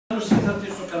Ήρθατε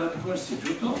στο Καναδικό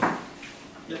Ινστιτούτο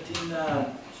για την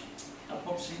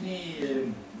απόψινή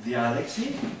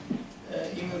διάλεξη.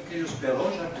 Είμαι ο κ.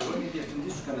 Περός, είμαι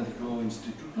διευθυντής του Καναδικού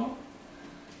Ινστιτούτο.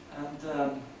 And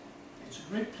it's a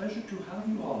great pleasure to have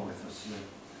you all with us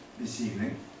this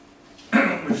evening.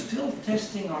 We're still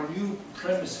testing our new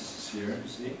premises here, you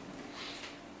see.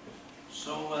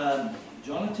 So,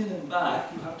 Jonathan in back,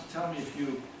 you have to tell me if you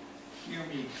hear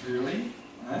me clearly.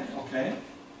 Right? Okay.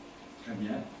 Très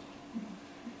bien.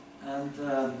 And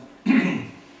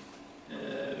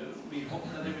we hope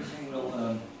that everything will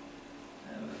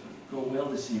go well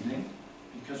this evening,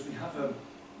 because we have an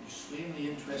extremely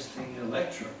interesting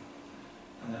lecture.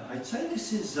 I'd say this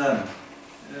is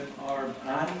our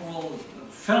annual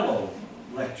fellow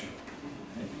lecture,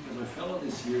 okay? Because our fellow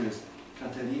this year is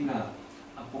Katerina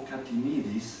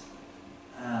Apokatanidis,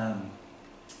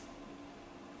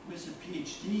 who is a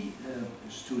Ph.D.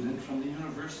 Student from the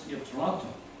University of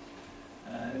Toronto,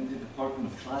 in the Department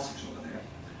of Classics over there.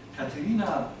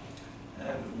 Katerina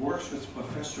works with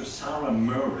Professor Sarah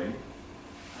Murray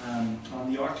on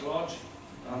the archaeology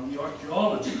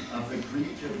of the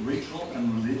Greek ritual and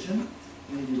religion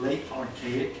in the late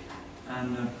Archaic and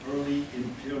early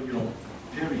Imperial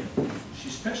period. She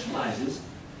specializes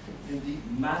in the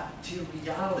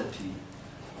materiality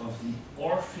of the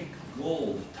Orphic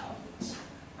Gold Tablets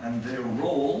and their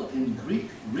role in Greek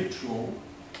ritual,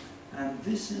 and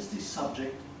this is the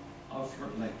subject of her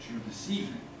lecture this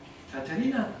evening.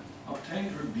 Katerina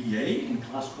obtained her BA in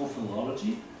classical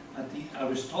philology at the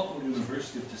Aristotle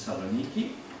University of Thessaloniki,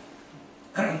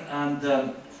 and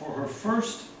for her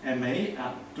first MA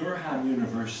at Durham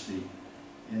University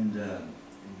in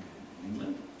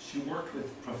England, she worked with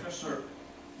Professor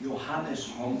Johannes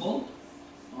Humboldt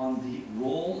on the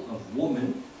role of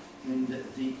woman in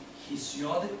the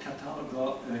Hesiodic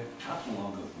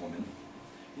catalogue of women.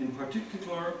 In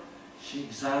particular, she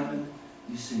examined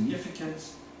the significance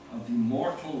of the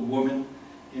mortal woman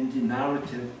in the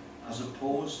narrative as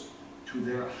opposed to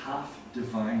their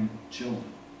half-divine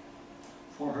children.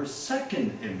 For her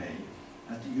second MA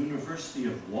at the University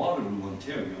of Waterloo,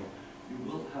 Ontario, you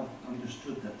will have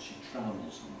understood that she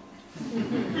travels a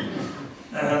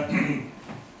lot.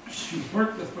 She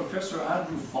worked with Professor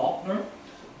Andrew Faulkner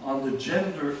on the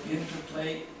gender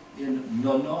interplay in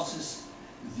Nonosis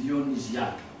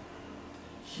Dionysiaca.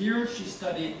 Here she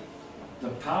studied the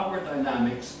power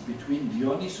dynamics between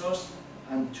Dionysos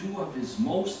and two of his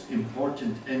most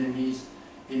important enemies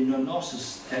in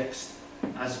Nonosis' text,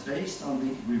 as based on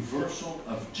the reversal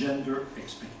of gender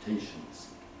expectations.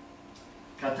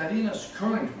 Katerina's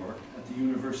current work at the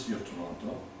University of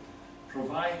Toronto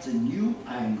provides a new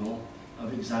angle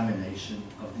of examination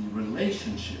of the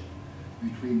relationship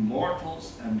between mortals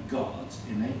and gods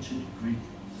in ancient Greek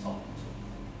thought.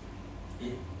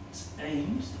 It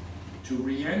aims to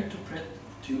reinterpret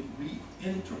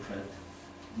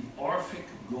the Orphic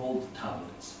Gold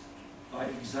Tablets by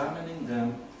examining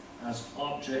them as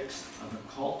objects of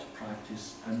occult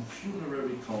practice and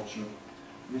funerary culture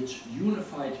which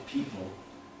unified people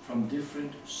from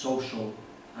different social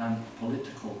and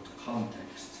political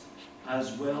contexts,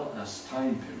 as well as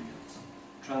time periods,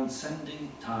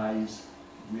 transcending ties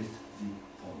with the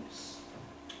polis.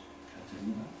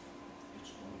 Katerina,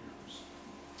 it's all yours.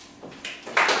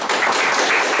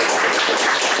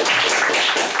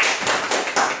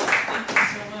 Thank you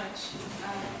so much.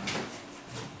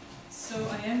 So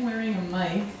I am wearing a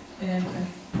mic, and I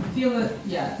feel that,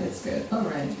 yeah, that's good. All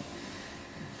right.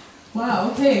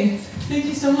 Wow, okay. Thank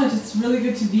you so much. It's really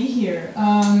good to be here.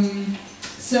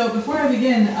 So before I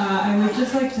begin, I would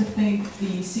just like to thank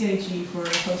the CIG for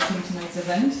hosting tonight's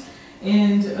event,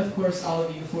 and of course all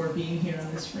of you for being here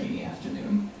on this rainy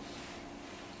afternoon.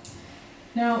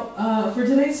 Now, for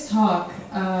today's talk,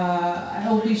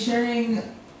 I'll be sharing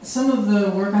some of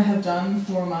the work I have done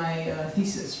for my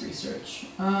thesis research.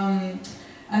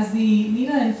 As the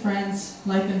Neda and Franz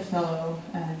Leipen Fellow,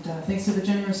 and thanks to the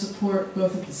generous support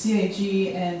both of the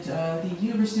CIG and the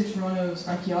University of Toronto's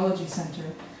Archaeology Center,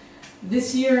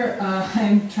 this year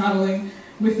I'm traveling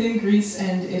within Greece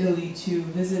and Italy to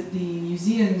visit the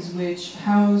museums which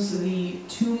house the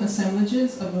tomb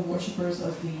assemblages of the worshippers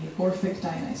of the Orphic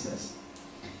Dionysos.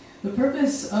 The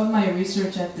purpose of my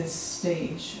research at this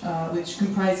stage, which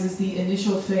comprises the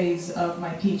initial phase of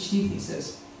my Ph.D.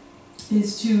 thesis,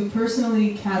 is to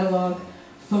personally catalog,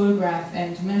 photograph,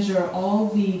 and measure all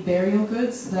the burial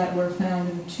goods that were found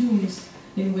in tombs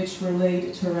in which were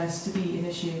laid to rest the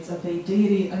initiates of a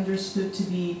deity understood to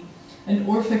be an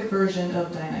Orphic version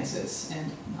of Dionysus, and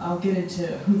I'll get into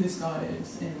who this god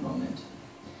is in a moment.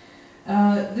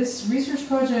 This research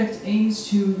project aims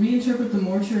to reinterpret the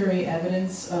mortuary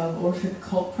evidence of Orphic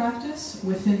cult practice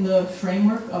within the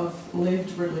framework of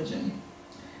lived religion.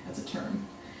 That's a term.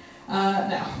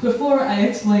 Now, before I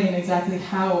explain exactly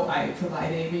how I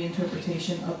provide a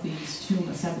reinterpretation of these tomb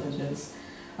assemblages,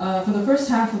 for the first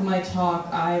half of my talk,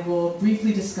 I will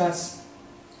briefly discuss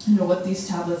what these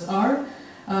tablets are,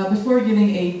 before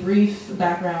giving a brief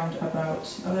background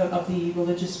of the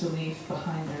religious belief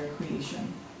behind their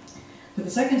creation. For the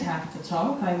second half of the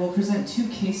talk, I will present two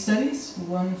case studies,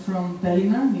 one from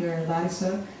Katerina near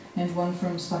Larisa and one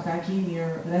from Spakaki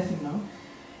near Rethymno,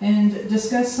 and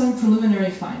discuss some preliminary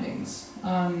findings.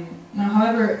 Now,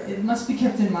 however, it must be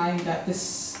kept in mind that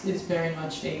this is very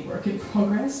much a work in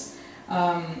progress.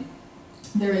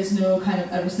 There is no kind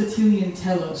of Aristotelian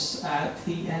telos at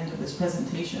the end of this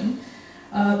presentation,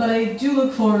 but I do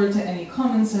look forward to any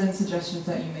comments and suggestions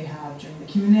that you may have during the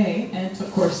Q&A, and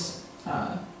of course,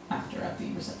 after at the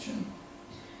reception.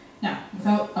 Now,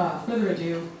 without further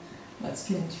ado, let's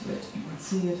get into it. Let's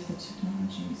see if the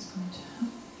technology is going to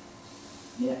help.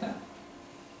 Yeah.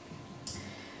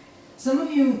 Some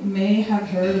of you may have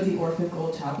heard of the Orphic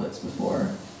Gold Tablets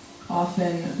before,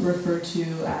 often referred to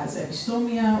as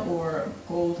epistomia or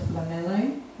gold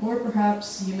lamellae, or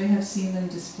perhaps you may have seen them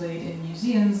displayed in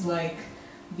museums like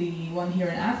the one here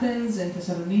in Athens, in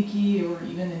Thessaloniki, or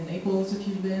even in Naples if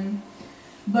you've been.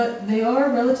 But they are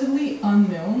relatively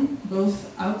unknown,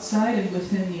 both outside and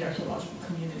within the archaeological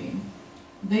community.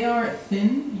 They are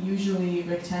thin, usually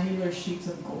rectangular sheets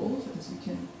of gold, as you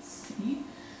can see,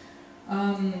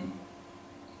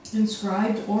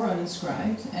 inscribed or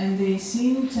uninscribed, and they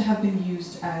seem to have been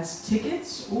used as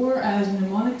tickets or as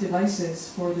mnemonic devices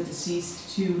for the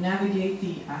deceased to navigate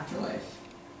the afterlife.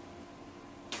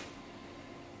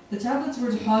 The tablets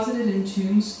were deposited in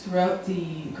tombs throughout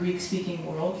the Greek-speaking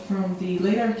world from the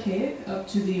late Archaic up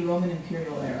to the Roman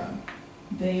Imperial era.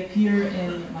 They appear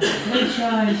in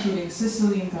Minor including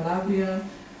Sicily and Calabria,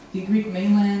 the Greek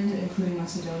mainland, including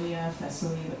Macedonia,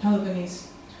 Thessaly, and the Peloponnese,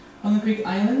 on the Greek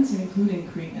islands, including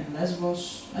Crete and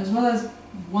Lesbos, as well as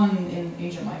one in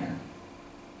Asia Minor.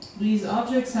 These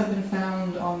objects have been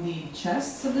found on the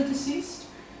chests of the deceased,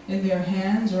 in their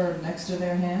hands or next to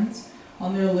their hands,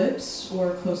 on their lips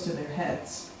or close to their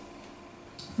heads.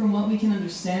 From what we can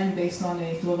understand based on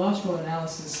a philological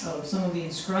analysis of some of the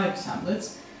inscribed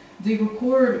tablets, they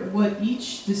record what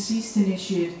each deceased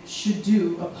initiate should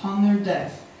do upon their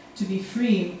death to be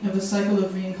free of the cycle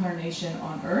of reincarnation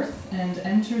on Earth and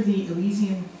enter the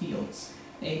Elysian Fields,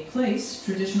 a place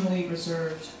traditionally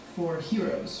reserved for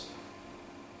heroes.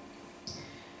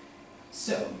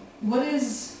 So, what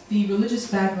is the religious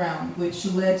background which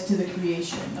led to the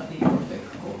creation of the Orphic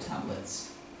Gold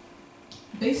Tablets?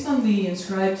 Based on the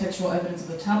inscribed textual evidence of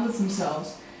the tablets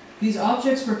themselves, these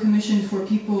objects were commissioned for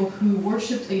people who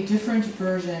worshipped a different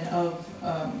version of,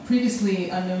 previously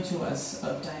unknown to us,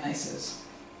 of Dionysos.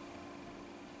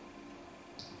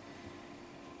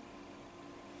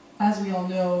 As we all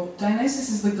know,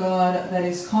 Dionysus is the god that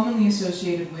is commonly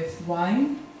associated with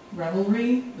wine,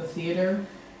 revelry, the theater,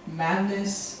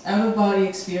 madness, out-of-body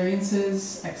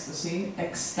experiences, ecstasy,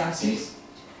 ecstasis,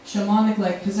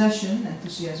 shamanic-like possession,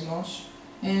 enthusiasmos,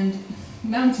 and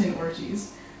mountain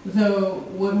orgies, though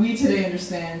what we today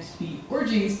understand to be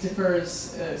orgies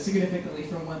differs significantly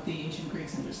from what the ancient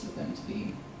Greeks understood them to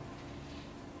be.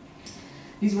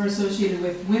 These were associated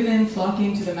with women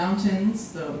flocking to the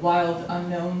mountains, the wild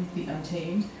unknown, the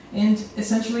untamed, and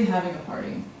essentially having a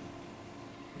party.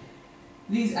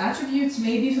 These attributes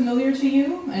may be familiar to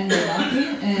you, and may not be,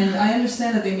 and I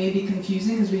understand that they may be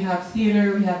confusing because we have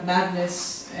theater, we have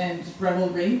madness, and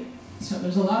revelry, so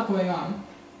there's a lot going on.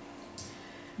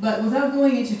 But without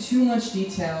going into too much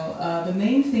detail, the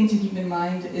main thing to keep in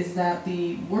mind is that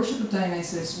the worship of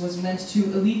Dionysus was meant to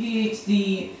alleviate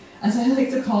the, as I like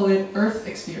to call it, earth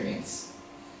experience.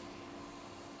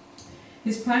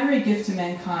 His primary gift to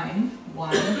mankind,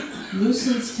 wine,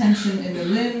 loosens tension in the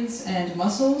limbs and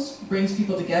muscles, brings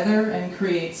people together, and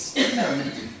creates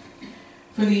merriment.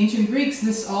 For the ancient Greeks,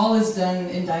 this all is done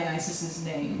in Dionysus'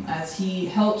 name, as he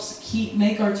helps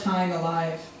make our time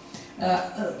alive,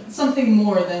 something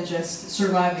more than just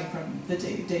surviving from the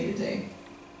day to day.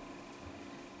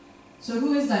 So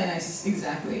who is Dionysus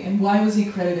exactly, and why was he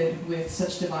credited with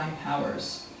such divine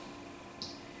powers?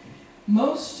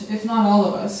 Most, if not all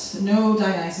of us, know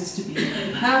Dionysus to be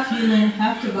half human,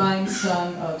 half divine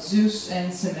son of Zeus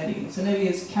and Semele. Semele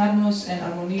is Cadmos and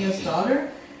Harmonia's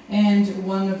daughter, and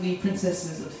one of the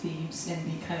princesses of Thebes in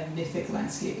the kind of mythic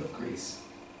landscape of Greece.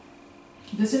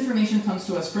 This information comes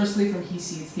to us firstly from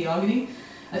Hesiod's Theogony,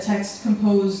 a text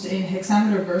composed in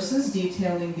hexameter verses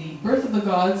detailing the birth of the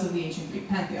gods of the ancient Greek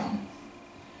pantheon.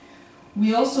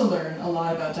 We also learn a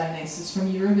lot about Dionysus from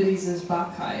Euripides'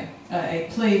 Bacchae, a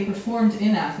play performed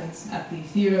in Athens at the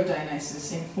Theatre of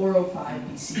Dionysus in 405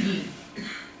 BCE.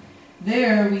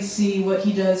 There we see what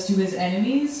he does to his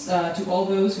enemies, to all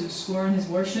those who scorn his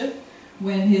worship,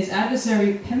 when his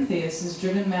adversary Pentheus is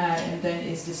driven mad and then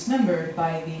is dismembered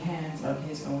by the hands of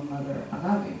his own mother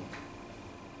Agave.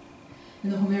 In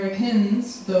the Homeric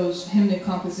hymns, those hymnic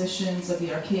compositions of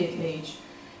the Archaic age,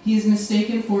 he is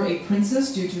mistaken for a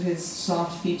princess due to his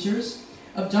soft features,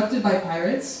 abducted by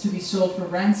pirates to be sold for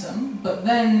ransom, but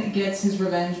then gets his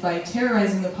revenge by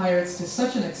terrorizing the pirates to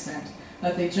such an extent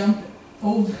that they jump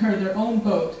over their own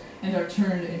boat and are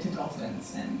turned into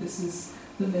dolphins. And this is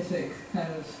the mythic kind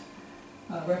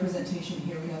of representation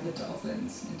here. We have the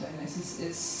dolphins, and Dionysus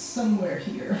is somewhere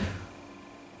here.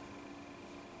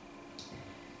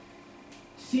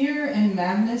 Fear and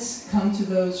madness come to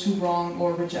those who wrong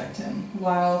or reject him,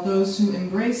 while those who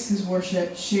embrace his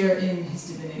worship share in his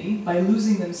divinity by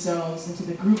losing themselves into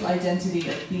the group identity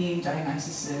of being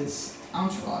Dionysus's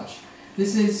entourage.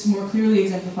 This is more clearly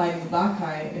exemplified in the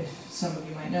Bacchae, if some of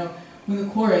you might know, when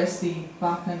the chorus, the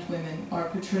Bacchant women, are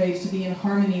portrayed to be in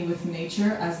harmony with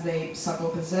nature as they suckle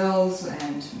gazelles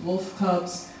and wolf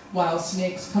cubs, while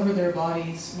snakes cover their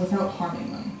bodies without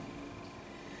harming them.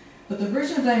 But the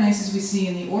version of Dionysus we see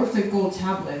in the Orphic Gold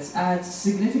Tablets adds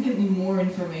significantly more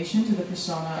information to the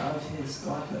persona of his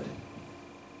godhood.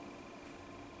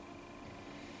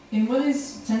 In what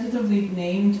is tentatively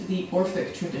named the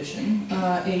Orphic tradition,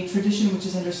 a tradition which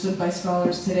is understood by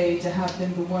scholars today to have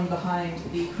been the one behind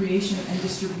the creation and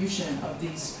distribution of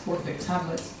these Orphic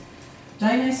tablets,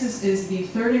 Dionysus is the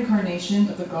third incarnation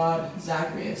of the god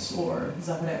Zagreus, or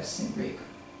Zavres in Greek.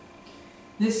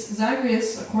 This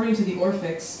Zagreus, according to the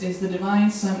Orphics, is the divine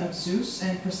son of Zeus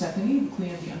and Persephone, the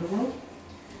queen of the Underworld.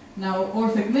 Now,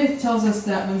 Orphic myth tells us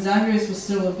that when Zagreus was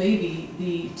still a baby,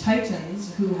 the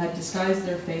Titans, who had disguised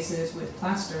their faces with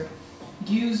plaster,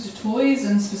 used toys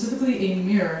and specifically a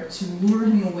mirror to lure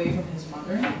him away from his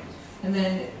mother. And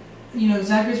then,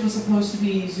 Zagreus was supposed to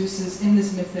be Zeus's, in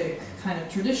this mythic kind of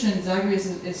tradition, Zagreus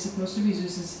is supposed to be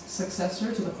Zeus's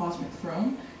successor to the cosmic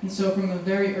throne. And so from a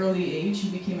very early age, he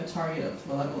became a target of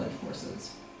malevolent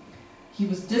forces. He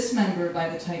was dismembered by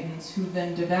the Titans, who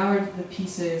then devoured the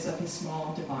pieces of his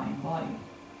small divine body.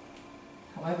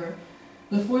 However,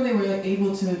 before they were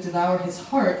able to devour his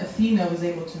heart, Athena was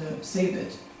able to save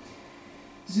it.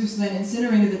 Zeus then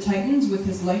incinerated the Titans with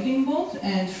his lightning bolt,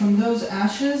 and from those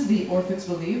ashes, the Orphics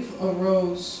believe,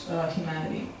 arose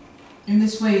humanity. In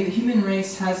this way, the human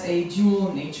race has a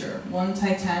dual nature, one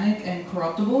titanic and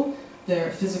corruptible,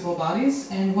 their physical bodies,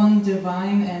 and one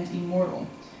divine and immortal.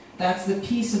 That's the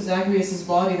piece of Zagreus'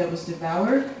 body that was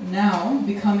devoured, now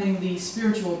becoming the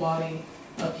spiritual body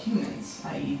of humans,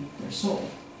 i.e. their soul.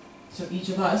 So each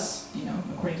of us,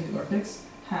 according to the Orphics,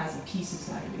 has a piece of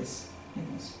Zagreus in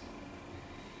us.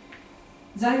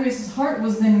 Zagreus' heart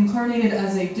was then incarnated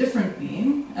as a different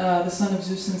being, the son of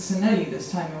Zeus and Semele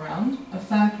this time around, a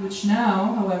fact which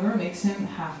now, however, makes him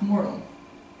half mortal.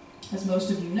 As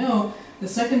most of you know, the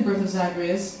second birth of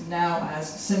Zagreus, now as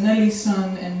Semele's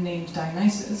son and named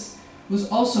Dionysus, was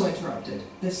also interrupted,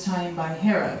 this time by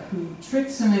Hera, who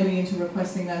tricked Semele into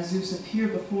requesting that Zeus appear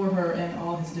before her in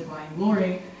all his divine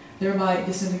glory, thereby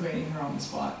disintegrating her on the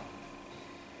spot.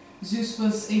 Zeus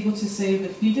was able to save the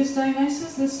fetus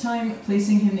Dionysus, this time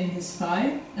placing him in his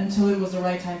thigh, until it was the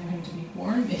right time for him to be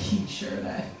born, making sure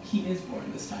that he is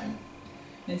born this time.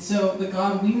 And so the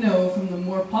god we know from the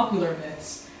more popular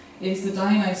myths is the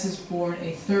Dionysus born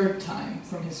a third time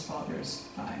from his father's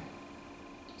thigh.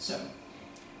 So,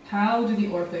 how do the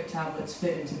Orphic tablets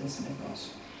fit into this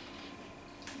mythos?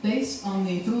 Based on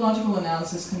the philological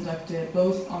analysis conducted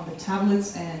both on the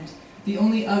tablets and the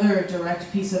only other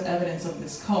direct piece of evidence of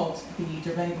this cult, the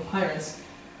Derveni Papyrus,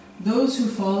 those who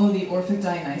follow the Orphic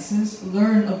Dionysus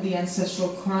learn of the ancestral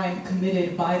crime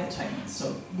committed by the Titans,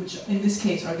 which in this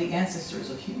case are the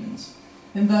ancestors of humans,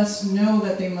 and thus know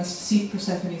that they must seek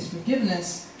Persephone's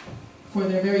forgiveness, for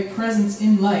their very presence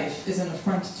in life is an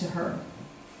affront to her.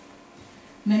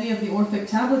 Many of the Orphic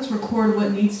tablets record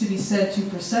what needs to be said to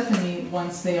Persephone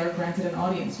once they are granted an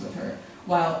audience with her,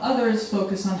 while others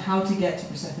focus on how to get to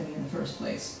Persephone in the first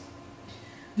place.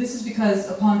 This is because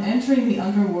upon entering the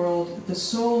underworld, the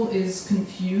soul is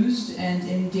confused and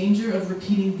in danger of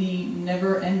repeating the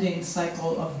never-ending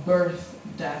cycle of birth,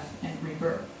 death, and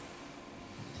rebirth.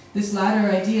 This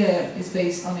latter idea is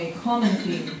based on a common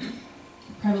theme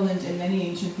prevalent in many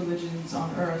ancient religions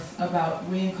on earth about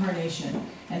reincarnation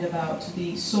and about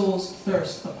the soul's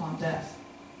thirst upon death.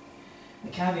 The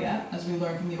caveat, as we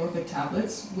learn from the Orphic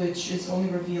Tablets, which is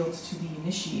only revealed to the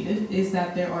initiated, is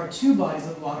that there are two bodies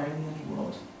of water in the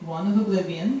underworld, one of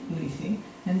oblivion, Lethe,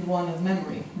 and one of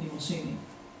memory, Nimoshini.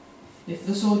 If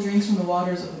the soul drinks from the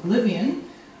waters of oblivion,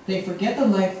 they forget the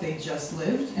life they just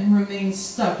lived and remain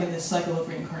stuck in this cycle of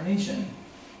reincarnation.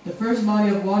 The first body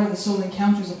of water the soul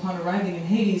encounters upon arriving in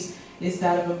Hades is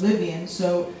that of oblivion,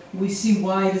 so we see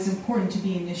why it is important to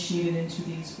be initiated into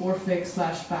these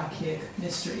Orphic/Bacchic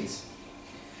mysteries.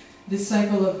 This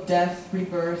cycle of death,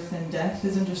 rebirth, and death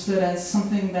is understood as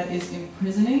something that is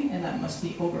imprisoning and that must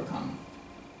be overcome.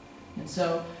 And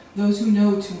so, those who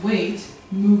know to wait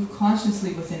move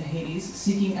consciously within Hades,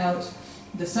 seeking out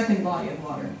the second body of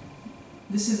water.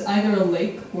 This is either a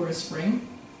lake or a spring.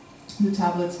 The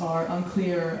tablets are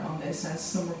unclear on this, as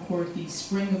some record the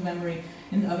spring of memory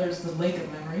and others the lake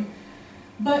of memory.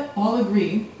 But all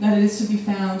agree that it is to be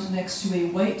found next to a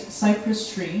white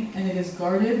cypress tree, and it is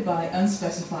guarded by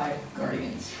unspecified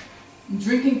guardians.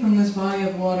 Drinking from this body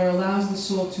of water allows the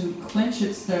soul to quench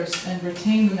its thirst and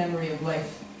retain the memory of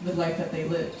life, the life that they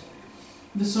lived.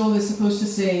 The soul is supposed to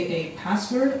say a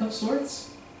password of sorts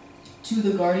to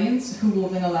the guardians, who will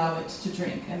then allow it to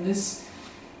drink. And this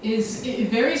is, it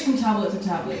varies from tablet to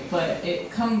tablet, but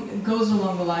it goes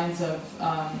along the lines of,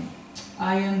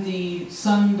 I am the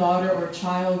son, daughter, or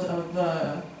child of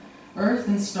the earth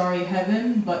and starry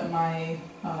heaven, but my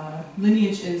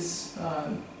lineage is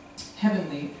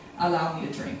heavenly. Allow me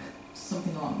to drink.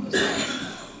 Something along those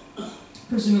lines.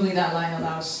 Presumably that line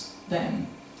allows them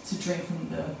to drink from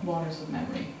the waters of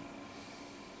memory.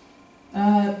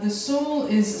 The soul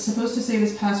is supposed to say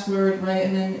this password, right,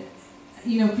 and then,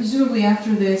 presumably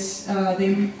after this,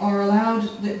 they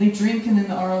drink and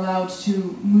then are allowed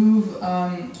to move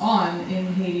on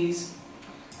in Hades,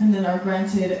 and then are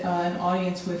granted an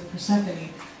audience with Persephone,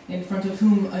 in front of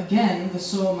whom, again, the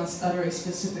soul must utter a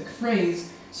specific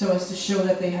phrase so as to show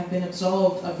that they have been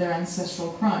absolved of their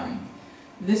ancestral crime.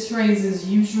 This phrase is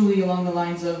usually along the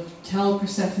lines of, tell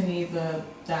Persephone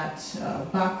that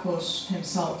Bacchus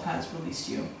himself has released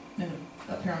you, and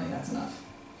apparently that's enough.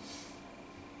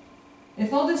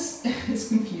 If all this is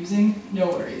confusing, no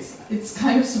worries. It's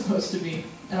kind of supposed to be.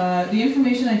 The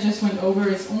information I just went over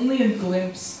is only a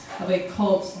glimpse of a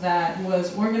cult that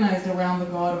was organized around the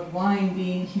god of wine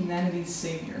being humanity's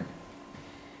savior.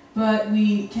 But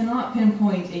we cannot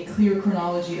pinpoint a clear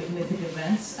chronology of mythic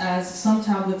events, as some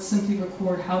tablets simply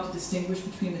record how to distinguish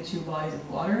between the two bodies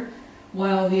of water,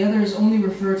 while the others only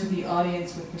refer to the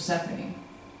audience with Persephone.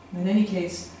 In any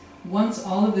case, once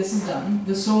all of this is done,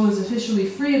 the soul is officially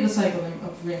free of the cycle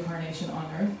of reincarnation on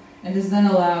Earth, and is then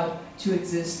allowed to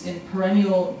exist in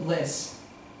perennial bliss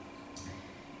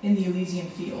in the Elysian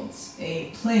fields, a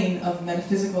plane of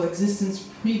metaphysical existence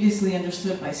previously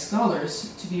understood by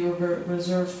scholars to be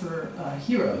reserved for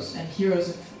heroes, and heroes,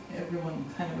 if everyone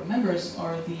kind of remembers,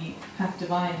 are the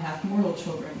half-divine, half-mortal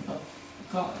children of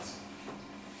gods.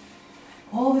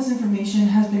 All this information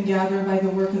has been gathered by the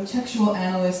work of textual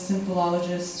analysts and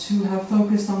philologists who have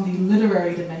focused on the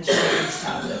literary dimension of these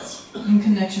tablets in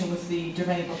connection with the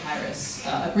Derveni Papyrus.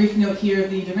 A brief note here,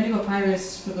 the Derveni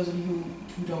Papyrus, for those of you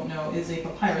who don't know, is a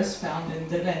papyrus found in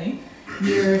Derveni,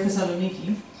 near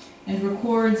Thessaloniki, and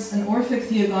records an Orphic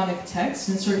theogonic text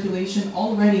in circulation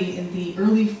already in the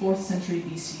early 4th century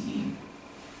BCE.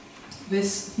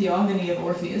 This theogony of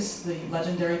Orpheus, the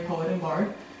legendary poet and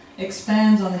bard,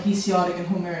 expands on the Hesiodic and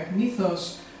Homeric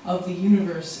mythos of the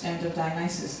universe and of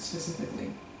Dionysos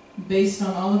specifically. Based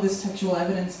on all of this textual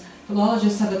evidence,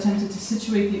 philologists have attempted to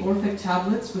situate the Orphic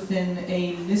tablets within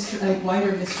a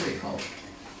wider mystery cult.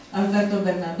 Alberto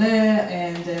Bernabe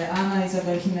and Ana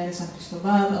Isabel Jimenez San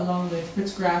Cristobal, along with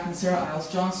Fritz Graff and Sarah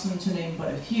Iles Johnson, to name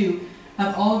but a few,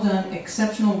 have all done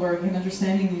exceptional work in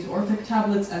understanding these Orphic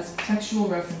tablets as textual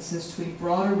references to a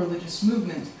broader religious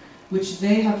movement, which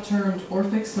they have termed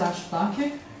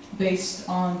Orphic/Bacchic, based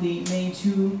on the main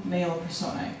two male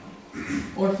personae,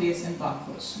 Orpheus and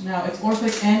Bacchus. Now, it's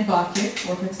Orphic and Bacchic,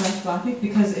 Orphic/Bacchic,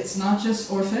 because it's not just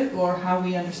Orphic, or how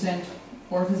we understand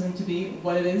Orphism to be,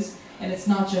 what it is, and it's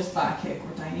not just Bacchic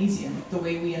or Dionysian, the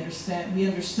way we understood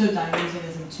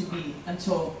Dionysianism to be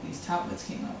until these tablets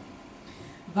came out.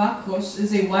 Bacchus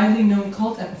is a widely known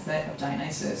cult epithet of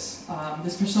Dionysus.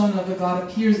 This persona of the god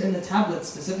appears in the tablets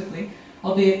specifically,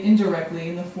 albeit indirectly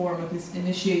in the form of his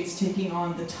initiates taking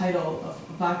on the title of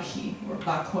Bacchi, or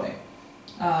Bakhoi.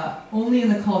 Only in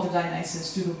the cult of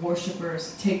Dionysus do the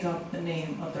worshippers take up the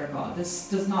name of their god. This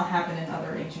does not happen in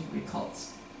other ancient Greek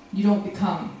cults. You don't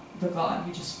become the god,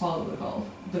 you just follow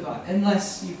the god,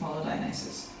 unless you follow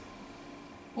Dionysus.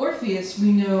 Orpheus,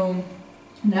 we know,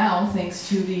 now, thanks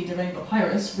to the Derveni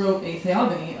papyrus, wrote a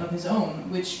theogony of his own,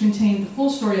 which contained the full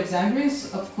story of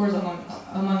Zagreus, of course,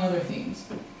 among other themes.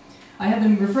 I have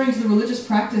been referring to the religious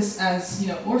practice as,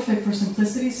 Orphic for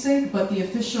simplicity's sake, but the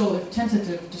official, if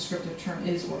tentative, descriptive term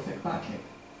is Orphic Bacchic.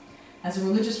 As a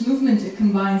religious movement, it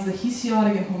combines the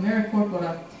Hesiodic and Homeric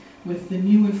corpora with the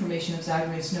new information of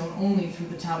Zagreus known only through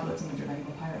the tablets and the Derveni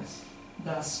papyrus.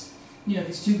 Thus,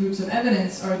 these two groups of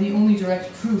evidence are the only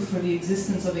direct proof for the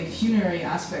existence of a funerary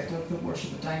aspect of the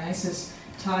worship of Dionysos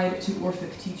tied to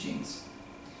Orphic teachings.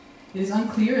 It is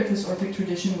unclear if this Orphic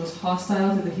tradition was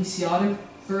hostile to the Hesiodic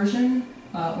version,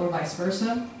 or vice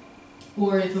versa,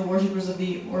 or if the worshippers of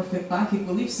the Orphic Bacchic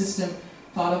belief system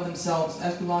thought of themselves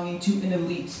as belonging to an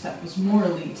elite that was more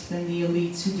elite than the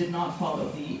elites who did not follow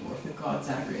the Orphic god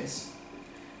Zagreus.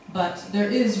 But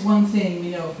there is one thing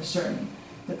we know for certain.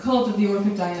 The cult of the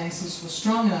Orphic Dionysus was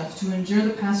strong enough to endure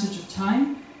the passage of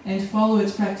time and follow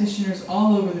its practitioners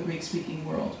all over the Greek-speaking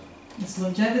world. Its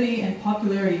longevity and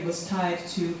popularity was tied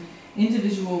to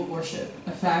individual worship,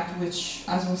 a fact which,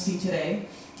 as we'll see today,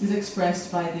 is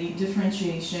expressed by the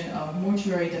differentiation of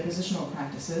mortuary depositional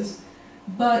practices,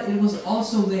 but it was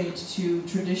also linked to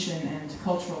tradition and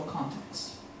cultural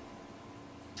context.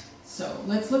 So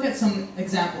let's look at some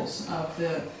examples of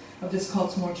this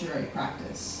cult's mortuary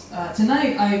practice.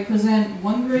 Tonight I present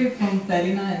one grave from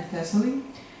Katerina in Thessaly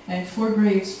and 4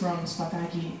 graves from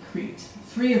Spakaki, Crete,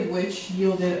 3 of which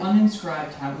yielded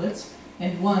uninscribed tablets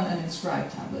and 1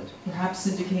 uninscribed tablet, perhaps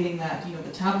indicating that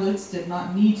the tablets did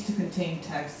not need to contain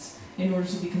texts in order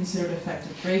to be considered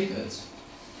effective grave goods.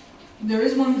 There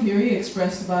is one theory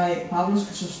expressed by Pavlos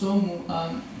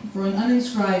Chrysostomou for an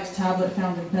uninscribed tablet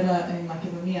found in Pella in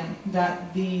Macedonia,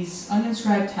 that these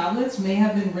uninscribed tablets may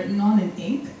have been written on in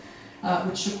ink,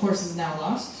 which of course is now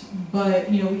lost, but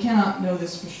we cannot know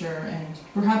this for sure, and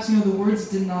perhaps the words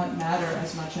did not matter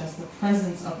as much as the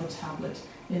presence of the tablet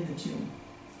in the tomb.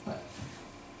 But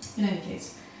in any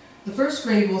case, the first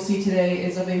grave we'll see today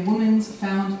is of a woman's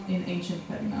found in ancient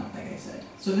Katerina, like I said.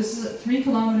 So this is 3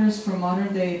 kilometers from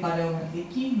modern-day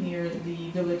Paleolithiki, near the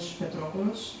village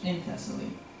Petropoulos in Thessaly.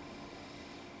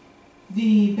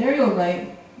 The burial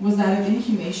rite was that of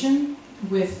inhumation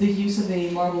with the use of a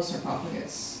marble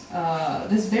sarcophagus.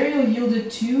 This burial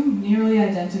yielded 2 nearly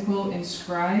identical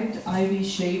inscribed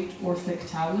ivy-shaped Orphic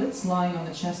tablets lying on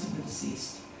the chest of the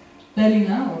deceased.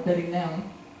 Pellina, or Perineum,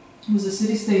 was a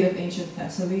city-state of ancient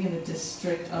Thessaly in the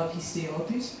district of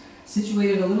Histiotis,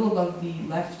 situated a little above the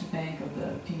left bank of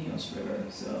the Pinios River.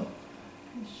 So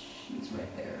she's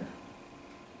right there.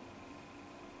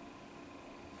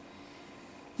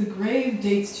 The grave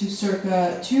dates to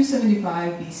circa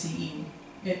 275 BCE.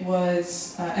 It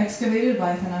was excavated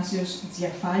by Athanasios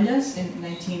Tsiafalias in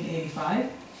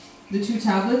 1985. The 2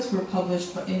 tablets were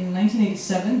published in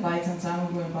 1987 by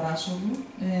Tsantsamoglou and Parasoglu,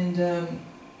 and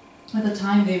at the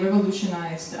time they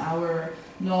revolutionized our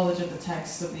knowledge of the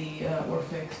text of the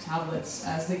Orphic tablets,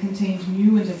 as they contained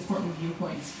new and important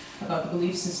viewpoints about the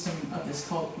belief system of this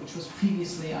cult, which was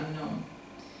previously unknown.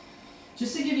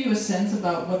 Just to give you a sense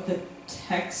about what the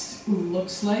text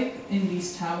looks like in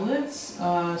these tablets,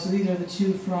 so these are the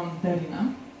 2 from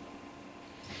Katerina.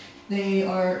 They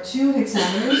are 2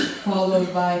 hexameters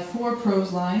followed by 4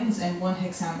 prose lines and 1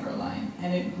 hexameter line,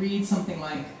 and it reads something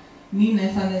like «Νιν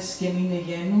έθανες και νιν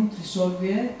εγένου,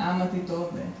 τρισόλβιε, άμα τι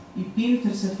τόδε. Υπήν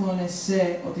Περσεφόνες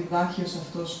σε, ότι βάχιος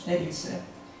αυτός έλυσε.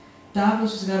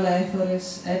 Τάβος εις γάλα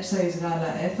έθωρες, έψα εις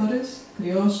γάλα έθωρες,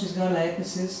 κρυός εις γάλα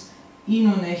έπεσες,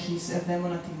 ίνον έχεις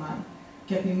ευδαίμονα τιμάν.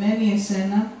 Και επιμένει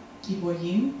εσένα,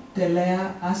 υπογήν,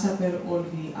 τελέα, άσαπερ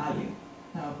όλβι άλλη».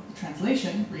 Now, the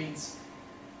translation reads,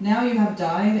 «Now you have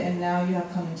died, and now you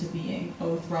have come into being,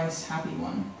 O thrice happy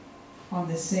one, on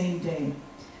this same day.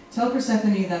 Tell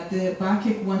Persephone that the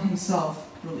Bacchic one himself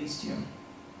released you.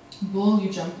 Bull, you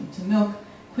jumped into milk.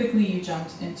 Quickly you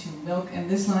jumped into milk. And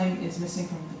this line is missing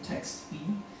from the text B.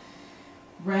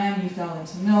 Ram, you fell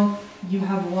into milk. You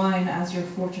have wine as your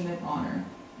fortunate honor.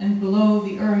 And below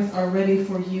the earth are ready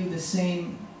for you the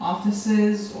same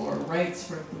offices or rights,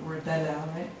 for the word dela,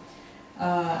 right?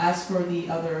 As for the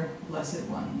other blessed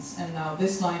ones. And now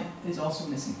this line is also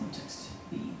missing from text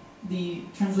B. The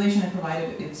translation I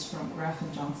provided is from Graff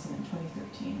and Johnson in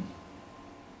 2013.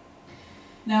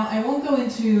 Now, I won't go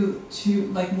into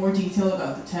more detail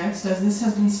about the text, as this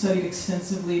has been studied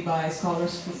extensively by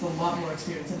scholars with a lot more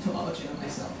experience in philology than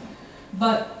myself.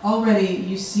 But already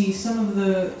you see some of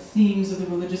the themes of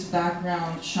the religious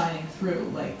background shining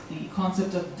through, like the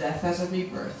concept of death as a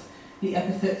rebirth, the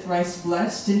epithet thrice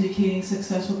blessed indicating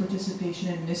successful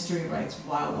participation in mystery rites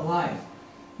while alive,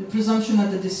 the presumption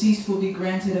that the deceased will be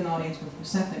granted an audience with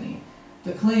Persephone,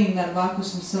 the claim that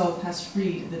Bacchus himself has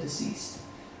freed the deceased.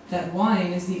 that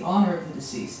wine is the honor of the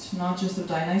deceased, not just of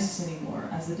Dionysos anymore,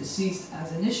 as the deceased,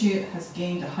 as initiate, has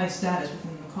gained a high status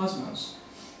within the cosmos.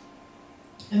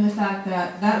 And the fact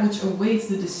that that which awaits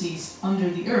the deceased under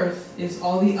the earth is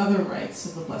all the other rights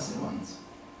of the Blessed Ones.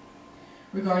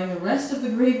 Regarding the rest of the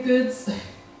grave goods,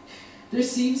 there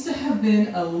seems to have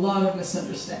been a lot of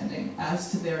misunderstanding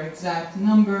as to their exact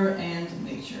number and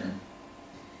nature.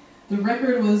 The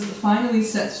record was finally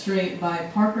set straight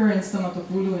by Parker and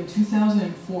Stamatopoulou in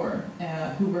 2004,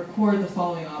 who record the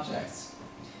following objects.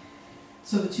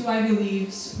 So the two ivy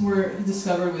leaves were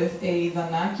discovered with a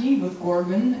Vanaki with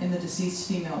Gorgon in the deceased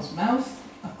female's mouth,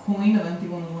 a coin of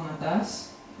Antigonos Gonatas,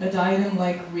 a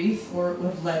diadem-like wreath or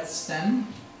with lead stem,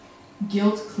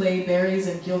 gilt clay berries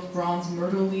and gilt bronze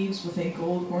myrtle leaves with a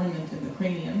gold ornament in the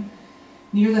cranium.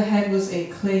 Near the head was a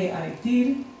clay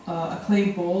aritir, a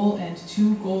clay bowl, and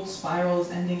two gold spirals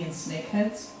ending in snake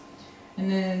heads. And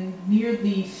then near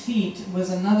the feet was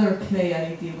another clay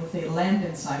aritir with a lamp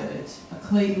inside of it, a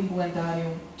clay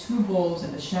unguentarium, two bowls,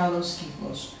 and a shallow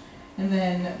skyphos. And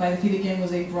then by the feet again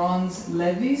was a bronze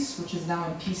levis, which is now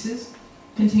in pieces,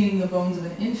 containing the bones of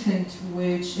an infant,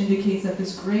 which indicates that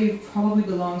this grave probably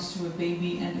belongs to a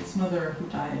baby and its mother who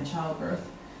died in childbirth.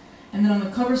 And then on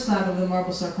the cover slab of the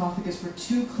marble sarcophagus were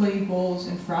two clay bowls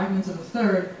and fragments of a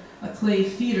third, a clay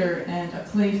feeder, and a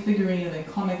clay figurine of a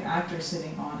comic actor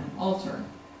sitting on an altar.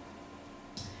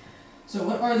 So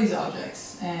what are these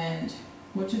objects, and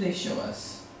what do they show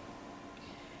us?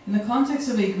 In the context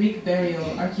of a Greek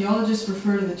burial, archaeologists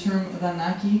refer to the term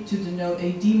Vanaki to denote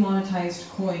a demonetized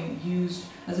coin used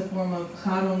as a form of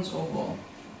charon's obol.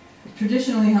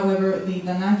 Traditionally, however, the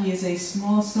Vanaki is a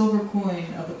small silver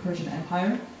coin of the Persian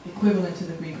Empire, equivalent to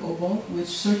the Greek obol, which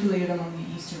circulated among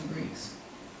the Eastern Greeks.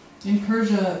 In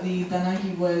Persia, the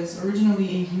Danaki was originally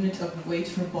a unit of weight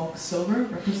for bulk silver,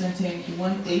 representing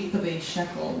 1/8 of a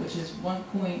shekel, which is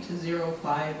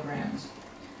 1.05 grams.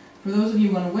 For those of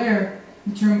you unaware,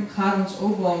 the term charon's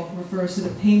obol refers to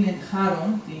the payment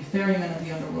Charon, the ferryman of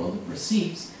the underworld,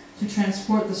 receives to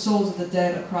transport the souls of the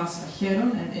dead across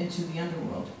Acheron and into the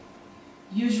underworld.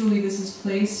 Usually this is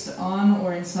placed on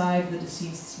or inside the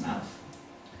deceased's mouth.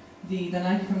 The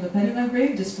Danaki from the Persian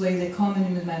grave displays a common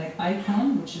numismatic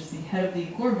icon, which is the head of the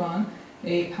Gorgon,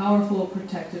 a powerful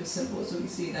protective symbol. So we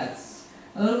see that's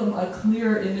a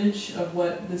clear image of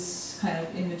what this kind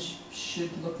of image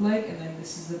should look like, and then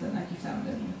this is the Danaki found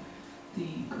in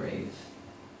the grave.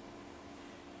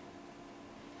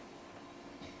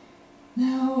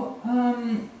 Now,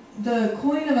 the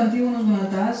coin of Antigonos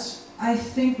Gonatas, I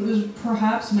think it was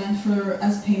perhaps meant for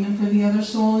as payment for the other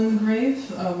soul in the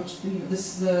grave, which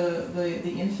this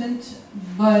the infant.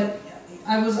 But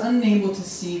I was unable to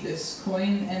see this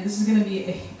coin, and this is going to be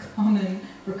a common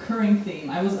recurring theme.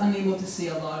 I was unable to see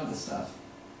a lot of the stuff.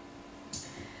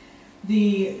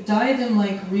 The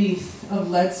diadem-like wreath of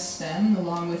lead stem,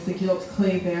 along with the gilt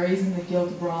clay berries and the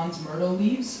gilt bronze myrtle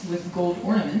leaves with gold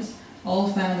ornament, all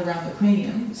found around the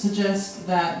cranium, suggest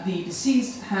that the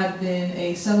deceased had been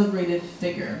a celebrated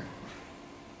figure.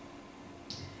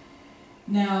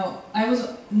 Now, I was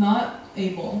not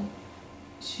able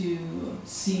to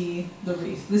see the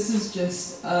wreath. This is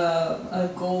just a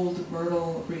gold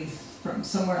myrtle wreath from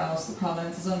somewhere else. The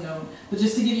provenance is unknown. But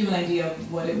just to give you an idea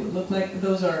of what it would look like,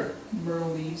 those are myrtle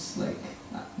leaves, like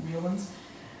not real ones.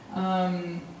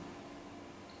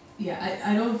 Yeah,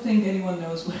 I don't think anyone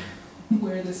knows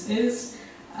where this is.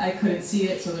 I couldn't see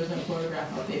it, so there's no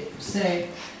photograph of it per se.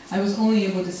 I was only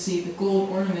able to see the gold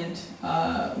ornament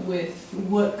with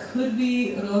what could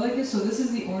be Rolex. So this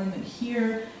is the ornament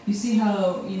here. You see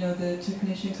how, you know, the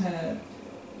technician kind of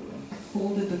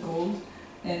folded the gold,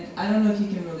 and I don't know if you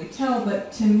can really tell,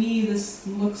 but to me this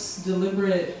looks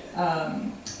deliberate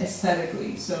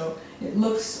aesthetically. So it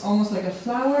looks almost like a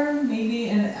flower, maybe,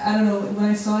 and I don't know, when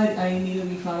I saw it, I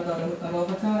immediately thought about a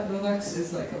rovaka. Rolex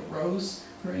is like a rose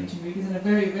for ancient Greeks, and a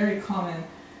very, very common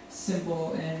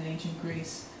symbol in ancient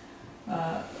Greece.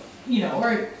 You know,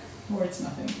 or it's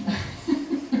nothing.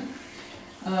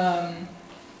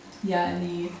 Yeah,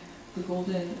 and the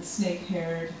golden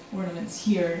snake-haired ornaments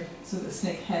here, so the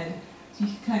snake head. So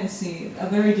you can kind of see a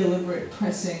very deliberate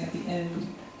pressing at the end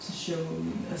to show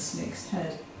a snake's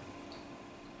head.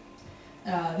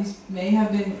 These may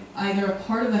have been either a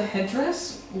part of a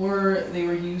headdress or they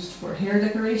were used for hair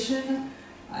decoration.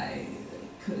 I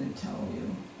couldn't tell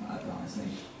you, honestly.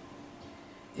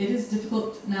 It is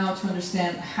difficult now to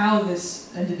understand how this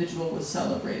individual was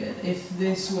celebrated, if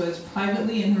this was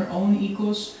privately in her own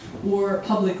ikos or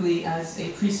publicly as a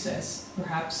priestess,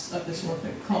 perhaps of this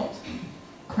Orphic cult.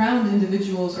 Crowned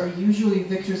individuals are usually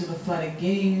victors of athletic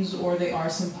games, or they are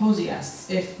symposiasts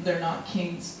if they're not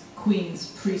kings, queens,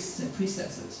 priests, and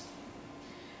priestesses.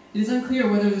 It is unclear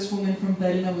whether this woman from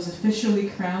Katerina was officially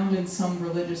crowned in some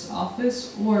religious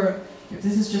office, or if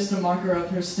this is just a marker of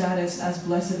her status as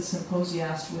blessed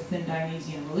symposiast within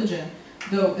Dionysian religion,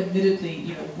 though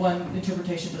admittedly, one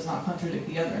interpretation does not contradict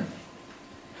the other.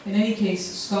 In any case,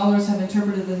 scholars have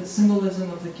interpreted the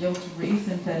symbolism of the gilt wreath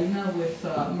in Katerina with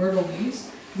myrtle leaves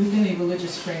within a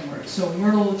religious framework. So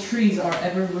myrtle trees are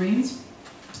evergreens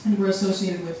and were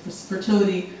associated with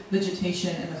fertility,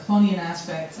 vegetation, and the Chthonian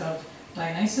aspects of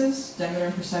Dionysos, Demeter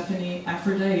and Persephone,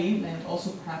 Aphrodite, and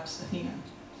also perhaps Athena.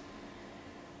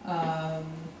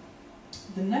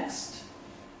 The next,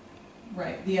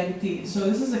 the aditi. So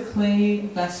this is a clay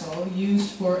vessel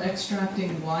used for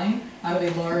extracting wine out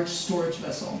of a large storage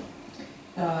vessel.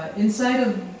 Inside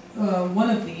of one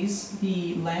of these,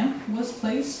 the lamp was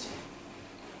placed.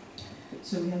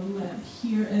 So we have a lamp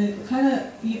here, and it kind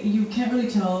of, you can't really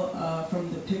tell from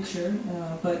the picture,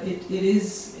 but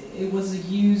it was a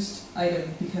used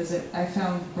item because I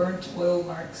found burnt oil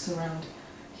marks around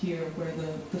here where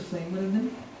the flame would have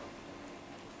been.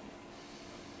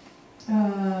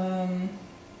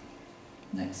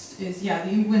 Next is, the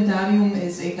unguentarium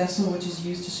is a vessel which is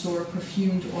used to store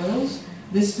perfumed oils.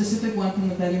 This specific one from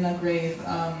the Katerina grave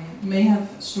may have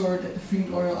stored the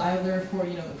perfumed oil either for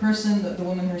the person, the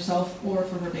woman herself, or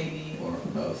for her baby, or for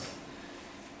both.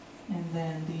 And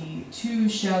then the two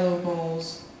shallow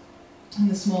bowls and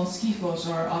the small skiphos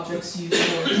are objects used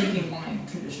for drinking wine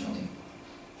traditionally.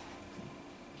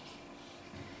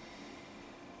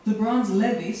 The bronze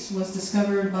levis was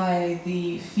discovered by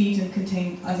the feet and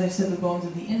contained, as I said, the bones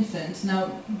of the infant.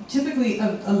 Now, typically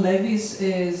a levis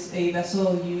is a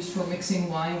vessel used for mixing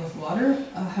wine with water.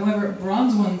 However,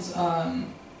 bronze ones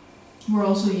were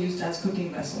also used as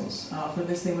cooking vessels. For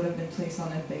this, they would have been placed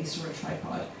on a base or a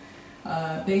tripod.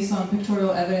 Based on pictorial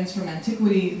evidence from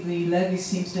antiquity, the levis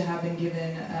seems to have been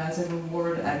given as a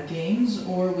reward at games,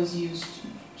 or was used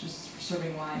just for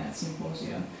serving wine at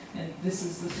symposia. And this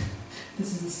is the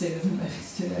state of the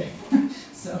levis today.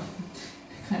 So,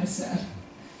 kind of sad.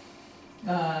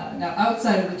 Now,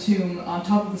 outside of the tomb, on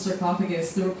top of the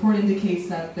sarcophagus, the report indicates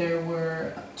that there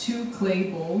were 2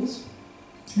 clay bowls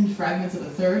and fragments of a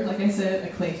third, like I said,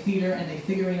 a clay feeder, and a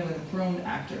figurine of an enthroned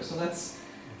actor. So let's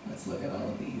look at all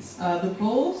of these. The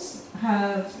bowls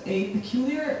have a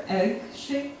peculiar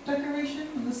egg-shaped decoration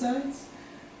on the sides.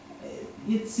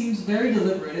 It seems very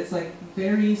deliberate. It's like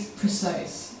very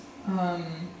precise.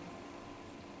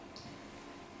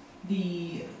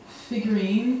 The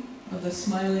figurine of the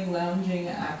smiling, lounging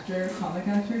actor, comic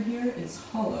actor here, is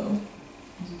hollow,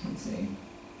 as you can see.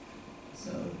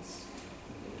 So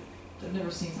I've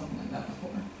never seen something like that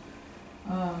before.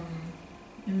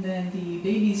 And then the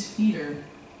baby's feeder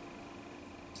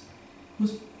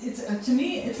to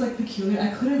me, it's like peculiar. I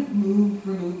couldn't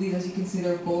remove these. As you can see,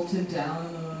 they're bolted down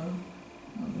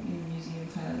in the museum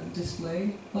kind of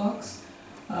display box.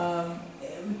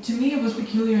 To me, it was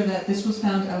peculiar that this was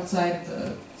found outside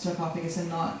the sarcophagus and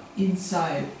not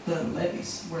inside the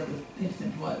levis where the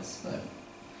infant was. But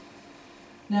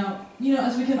now,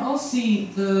 as we can all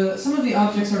see, some of the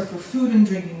objects are for food and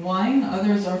drinking wine.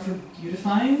 Others are for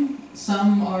beautifying.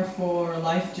 Some are for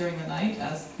life during the night,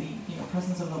 as the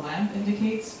presence of the lamp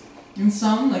indicates. And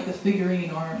some, like the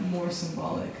figurine, are more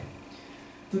symbolic.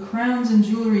 The crowns and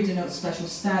jewelry denote special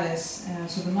status,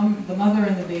 so the mother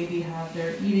and the baby have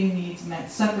their eating needs met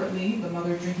separately, the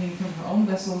mother drinking from her own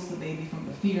vessels, the baby from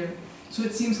the feeder. So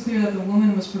it seems clear that the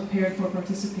woman was prepared for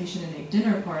participation in a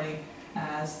dinner party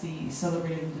as the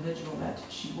celebrated individual that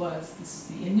she was. This is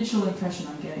the initial impression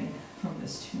I'm getting from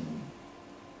this tomb,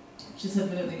 which is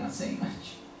admittedly not saying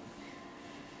much.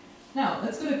 Now,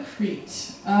 let's go to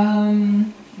Crete.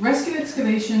 Rescue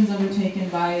excavations undertaken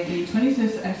by the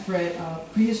 25th Ephret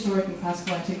of Prehistoric and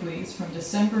Classical Antiquities from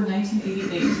December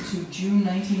 1988 to June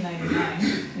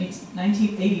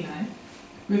 1989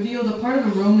 revealed a part of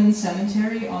a Roman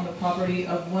cemetery on the property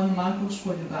of one Markos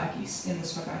Polyoudakis in the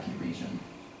Skakaki region,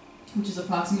 which is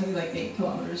approximately 8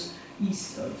 kilometers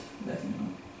east of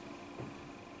Rethymno,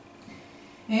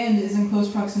 and is in close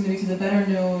proximity to the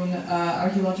better-known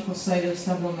archaeological site of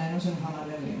Stavromenos and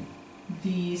Hamareli.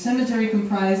 The cemetery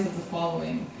comprised of the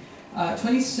following: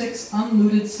 26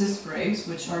 unlooted cyst graves,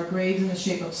 which are graves in the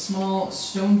shape of small,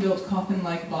 stone-built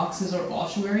coffin-like boxes or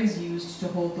ossuaries used to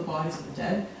hold the bodies of the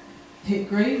dead; pit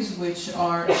graves, which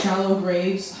are shallow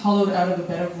graves hollowed out of a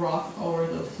bed of rock or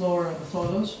the floor of the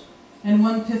photos; and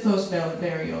one pithos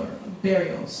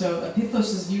burial. So a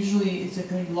pithos is usually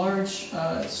a large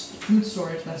food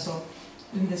storage vessel,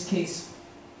 in this case,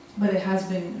 but it has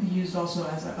been used also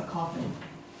as a coffin.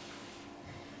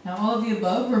 Now all of the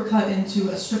above were cut into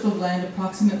a strip of land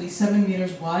approximately 7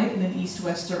 meters wide in an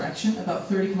east-west direction, about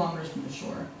 30 kilometers from the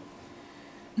shore.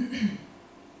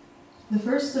 The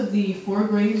first of the 4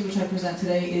 graves which I present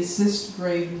today is Cyst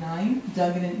Grave 9,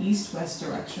 dug in an east-west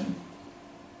direction.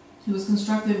 It was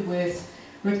constructed with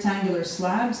rectangular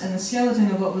slabs, and the skeleton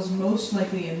of what was most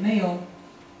likely a male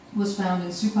was found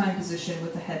in supine position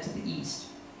with the head to the east.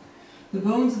 The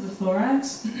bones of the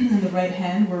thorax and the right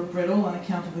hand were brittle on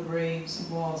account of the grave's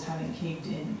walls having caved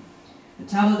in. The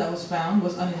tablet that was found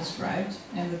was uninscribed,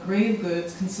 and the grave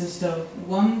goods consist of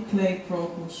 1 clay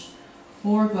procus,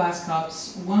 4 glass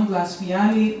cups, 1 glass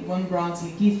fiali, 1 bronze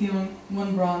ligithion,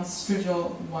 1 bronze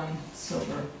strigil, 1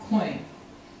 silver coin.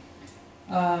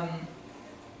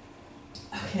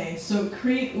 Okay, so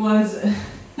Crete was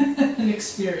an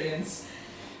experience.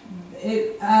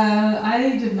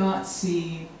 I did not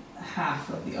see half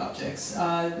of the objects.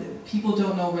 People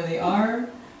don't know where they are.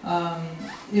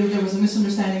 There was a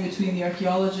misunderstanding between the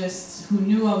archaeologists who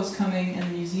knew I was coming and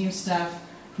the museum staff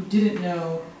who didn't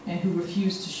know and who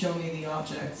refused to show me the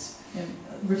objects and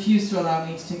refused to allow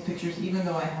me to take pictures even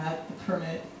though I had the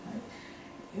permit.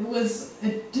 It was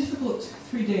a difficult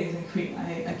 3 days in Crete,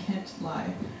 I can't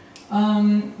lie.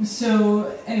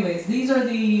 So anyways, these are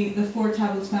the 4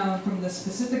 tablets found from the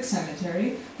specific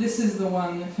cemetery. This is the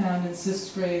one found in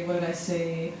Cyst Grave, what did I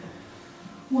say,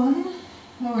 1?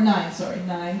 Oh, or 9, sorry,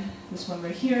 9. This one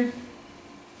right here.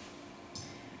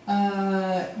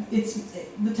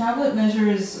 The tablet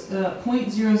measures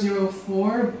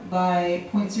 0.004 by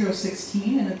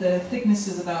 0.016, and the thickness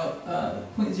is about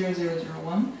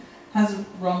 0.0001. Has a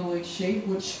rhomboid shape,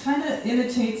 which kind of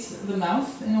imitates the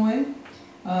mouth in a way.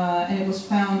 And it was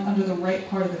found under the right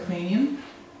part of the cranium.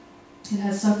 It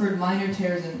has suffered minor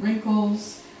tears and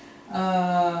wrinkles,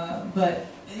 but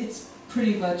it's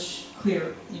pretty much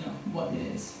clear, what it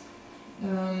is.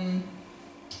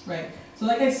 Right. So,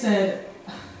 like I said,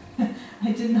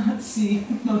 I did not see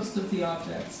most of the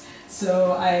objects.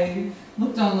 So I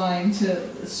looked online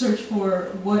to search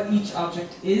for what each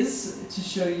object is to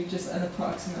show you just an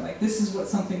approximate. Like this is what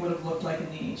something would have looked like in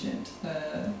the ancient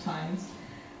times.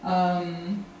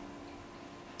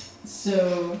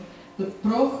 So the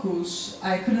prochus,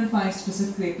 I couldn't find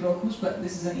specifically a prochus, but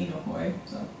this is an inohoi,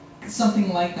 so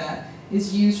something like that,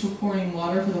 is used for pouring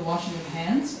water for the washing of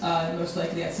hands, most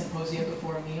likely at symposia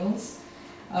before meals.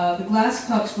 The glass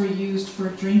cups were used for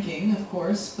drinking, of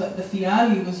course, but the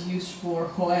fiali was used for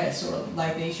hoes, or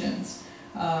libations.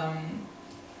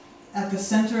 At the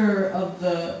center of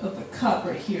the cup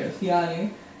right here, the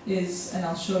fiali, is, and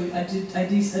I'll show you. I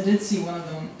did see one of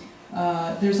them.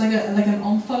 There's like an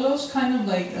omphalos, kind of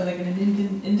like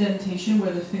an indentation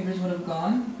where the fingers would have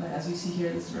gone. But as you see here,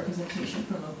 this is a representation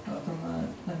from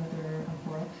another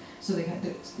amphora. So they had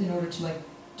to, in order to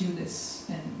do this,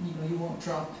 and you won't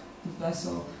drop the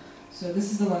vessel. So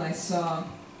this is the one I saw,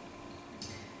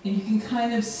 and you can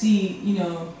kind of see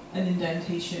an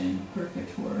indentation,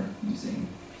 perfect for using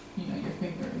your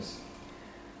fingers.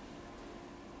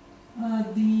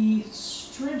 The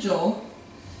strigil.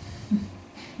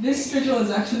 This strigil is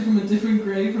actually from a different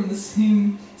grave from the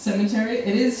same cemetery.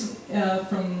 It is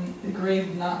from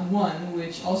grave not 1,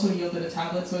 which also yielded a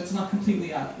tablet, so it's not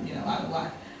completely out of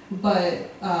whack. But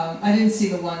I didn't see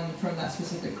the one from that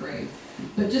specific grave.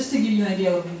 But just to give you an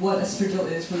idea of what a strigil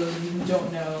is, for those of you who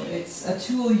don't know, it's a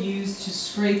tool used to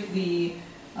scrape the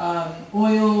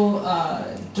oil,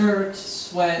 dirt,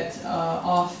 sweat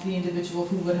off the individual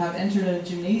who would have entered a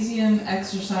gymnasium,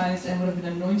 exercised, and would have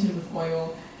been anointed with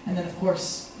oil, and then of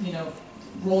course,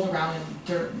 rolled around in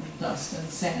dirt and dust and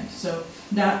sand. So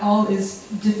that all is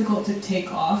difficult to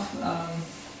take off,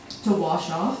 to wash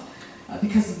off,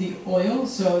 because of the oil.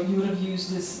 So you would have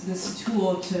used this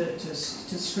tool to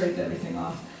scrape everything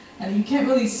off. And you can't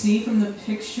really see from the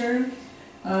picture,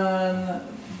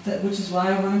 which is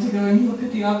why I wanted to go and look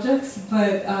at the objects,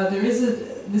 but this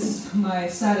is my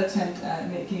sad attempt at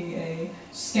making a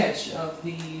sketch of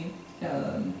the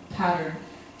pattern.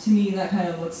 To me, that kind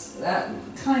of looks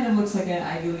like an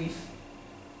ivy leaf,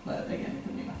 but again, it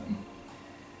could be nothing.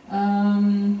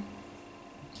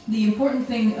 The important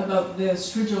thing about the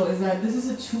strigil is that this is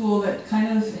a tool that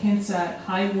kind of hints at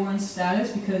high-born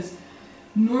status, because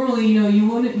normally, you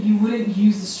wouldn't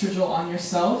use the strigil on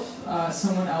yourself.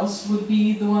 Someone else would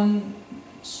be the one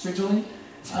strigiling.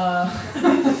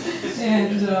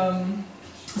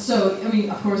 So,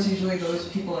 of course, usually those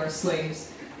people are slaves.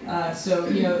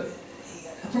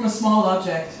 From a small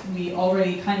object, we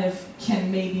already kind of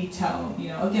can maybe tell,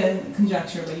 again,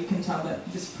 conjecture, but you can tell that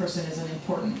this person is an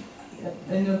important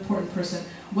person,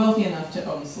 wealthy enough to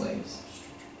own slaves.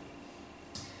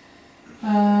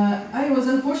 I was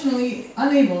unfortunately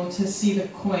unable to see the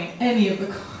coin, any of the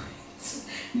coins.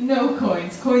 No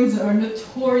coins. Coins are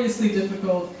notoriously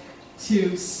difficult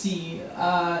to see.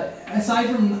 Aside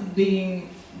from being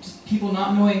just people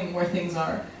not knowing where things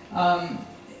are,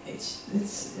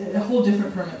 it's a whole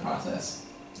different permit process.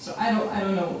 So I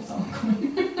don't know what's on the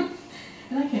coin,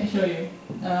 and I can't show you.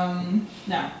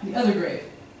 Now the other grave,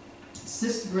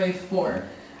 Cyst Grave 4.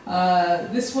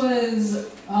 This was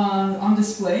on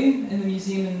display in the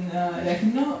museum in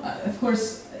Rethymno. Of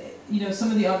course, you know,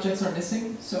 some of the objects are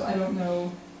missing, so I don't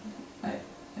know.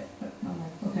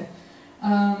 Okay.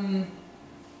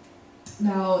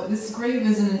 Now, this grave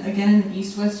is again in an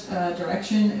east-west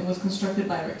direction. It was constructed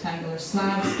by rectangular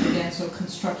slabs, again, so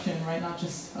construction, right, not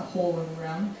just a hole in the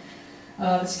ground.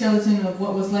 The skeleton of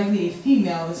what was likely a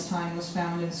female this time was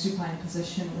found in supine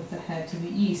position with the head to the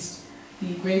east.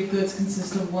 The grave goods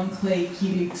consist of 1 clay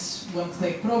kylix, 1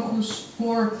 clay prochus,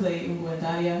 4 clay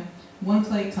unguentaria, 1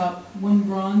 clay cup, 1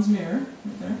 bronze mirror,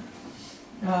 right there,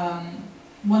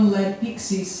 1 lead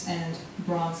pyxis, and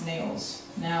bronze nails.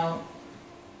 Now,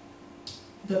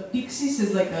 the pyxis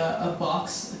is like a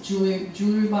box, a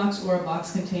jewelry box, or a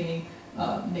box containing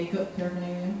makeup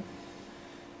paraphernalia.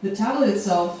 The tablet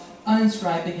itself,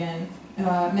 uninscribed again,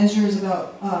 measures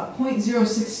about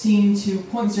 0.016 to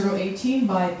 0.018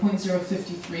 by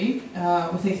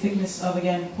 0.053, with a thickness of,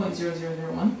 again,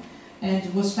 0.0001,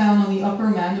 and was found on the upper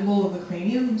mandible of the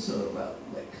cranium, so about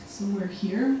like somewhere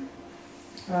here,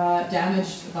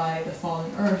 damaged by the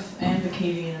fallen earth and the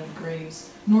caving in of the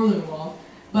grave's northern wall.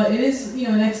 But it is, you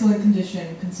know, in excellent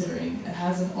condition considering it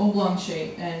has an oblong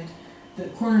shape, and the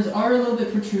corners are a little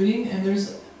bit protruding, and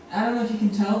there's, I don't know if you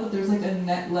can tell, but there's like a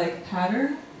net-like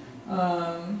pattern,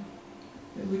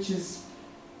 which is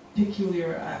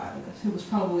peculiar. It was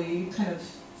probably kind of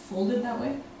folded that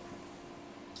way.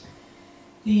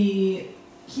 The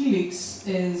kylix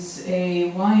is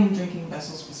a wine drinking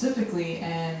vessel specifically,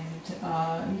 and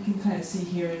you can kind of see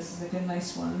here, it's like a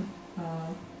nice one.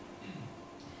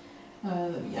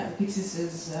 Yeah, the pyxis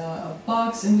is a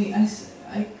box, and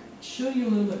I showed you a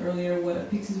little bit earlier what a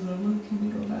pyxis would look. Can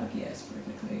we go back? Yes,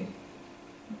 perfectly.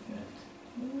 Perfect.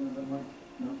 A little bit more.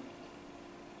 No.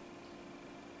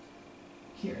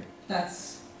 Here.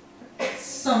 That's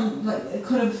some, like, it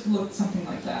could have looked something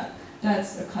like that.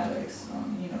 That's a kylix,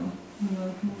 you know.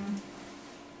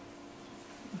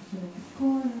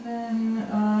 And then,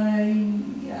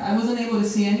 yeah, I wasn't able to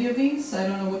see any of these. I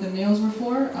don't know what the nails were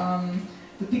for.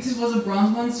 The pyxis was a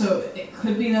bronze one, so it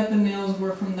could be that the nails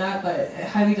were from that, but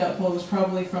highly doubtful. It was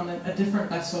probably from a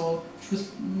different vessel, which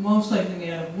was most likely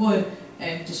made out of wood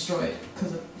and destroyed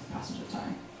because of the passage of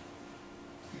time.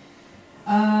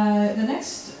 The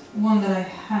next one that I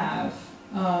have,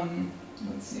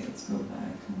 let's see, let's go back.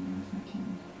 I wonder if I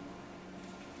can.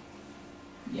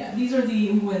 Yeah, these are the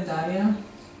unguentaria.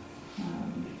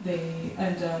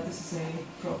 This is a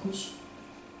prochus.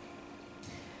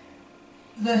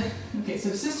 Okay, so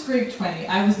Cyst Grave 20,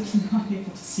 I was not able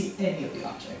to see any of the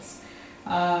objects.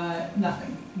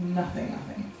 Nothing.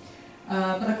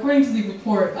 But according to the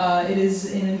report, it is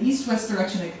in an east-west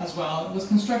direction as well. It was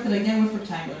constructed again with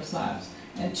rectangular slabs,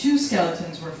 and 2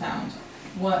 skeletons were found,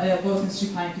 both in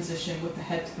supine position with the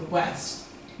head to the west.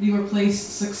 They were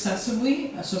placed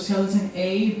successively, so skeleton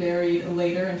A buried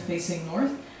later and facing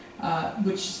north,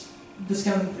 which the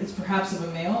skeleton is perhaps of a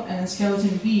male, and then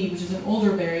skeleton B, which is an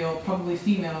older burial, probably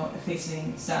female,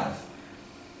 facing south.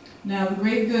 Now the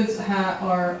grave goods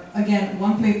are, again,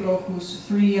 1 clay prochus,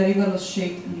 3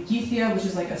 arivalos-shaped lichithia, which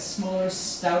is like a smaller,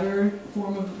 stouter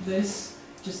form of this,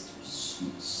 just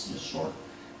short.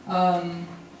 1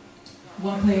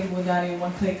 clay unguentaria,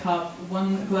 1 clay cup,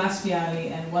 1 glass fiali,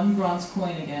 and 1 bronze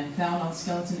coin again, found on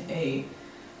skeleton A.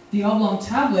 The oblong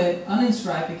tablet,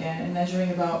 uninscribed again, and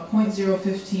measuring about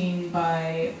 0.015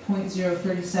 by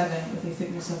 0.037 with a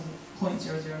thickness of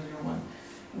 0.0001,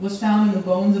 was found in the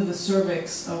bones of the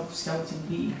cervix of skeleton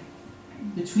B.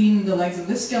 Between the legs of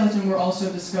this skeleton were also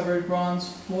discovered bronze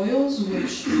foils,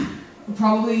 which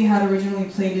probably had originally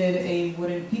plated a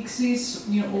wooden pyxis,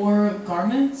 or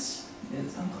garments.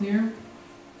 It's unclear.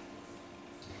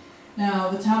 Now,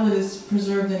 the tablet is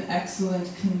preserved in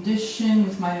excellent condition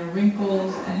with minor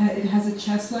wrinkles. It has a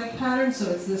chest-like pattern,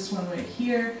 so it's this one right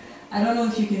here. I don't know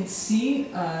if you can see.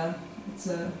 As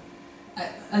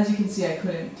you can see, I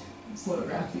couldn't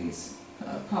photograph these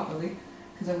properly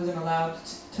because I wasn't allowed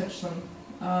to touch them.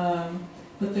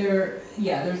 But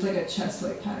there's like a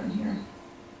chest-like pattern here.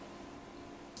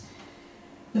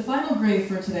 The final grave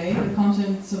for today, the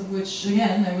contents of which,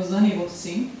 again, I was unable to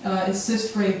see, is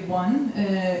Cyst Grave 1.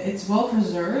 It's well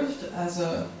preserved as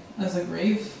a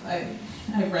grave.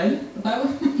 I read about.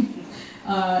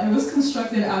 It was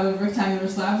constructed out of rectangular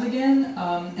slabs again,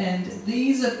 and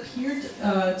these appeared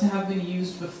to have been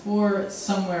used before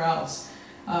somewhere else.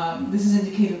 This is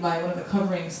indicated by one of the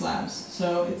covering slabs.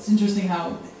 So it's interesting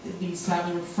how these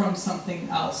slabs were from something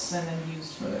else and then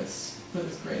used for this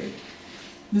grave.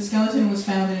 The skeleton was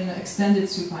found in an extended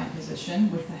supine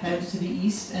position, with the head to the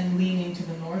east and leaning to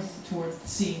the north towards the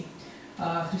sea.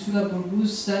 Chrysula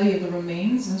Bourgou's study of the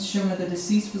remains has shown that the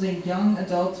deceased was a young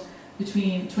adult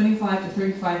between 25 to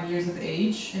 35 years of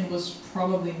age and was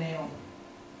probably male.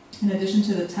 In addition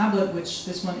to the tablet, which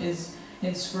this one is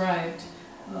inscribed,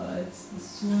 it's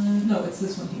this one, no, it's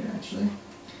this one here actually.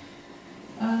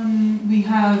 We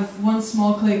have one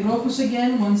small clay brocus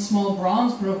again, one small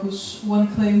bronze brocus, one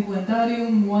clay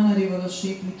unguentarium, one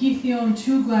arrivo-shaped lichithion,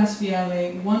 two glass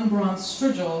fiale, one bronze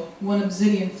strigil, one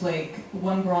obsidian flake,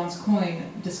 one bronze coin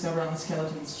discovered on the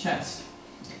skeleton's chest.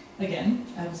 Again,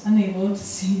 I was unable to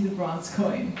see the bronze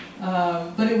coin,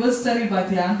 but it was studied by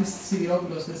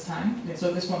Dionysos this time,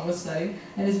 so this one was studied,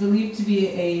 and is believed to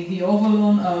be the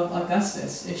ovolon of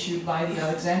Augustus, issued by the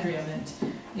Alexandria Mint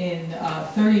in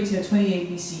 30 to 28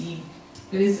 BCE.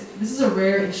 This is a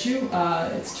rare issue.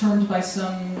 It's termed by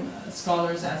some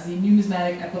scholars as the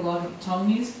numismatic epilogue of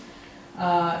Ptolemy's.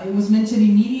 It was minted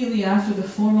immediately after the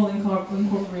formal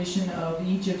incorporation of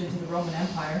Egypt into the Roman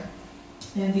Empire.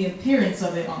 And the appearance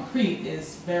of it on Crete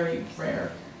is very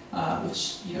rare,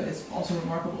 which is also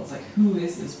remarkable. It's like, who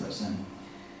is this person?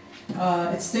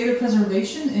 Its state of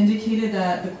preservation indicated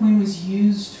that the coin was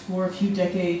used for a few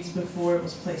decades before it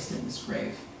was placed in this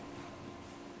grave.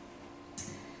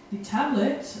 The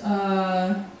tablet,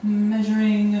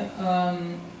 measuring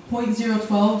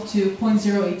 0.012 to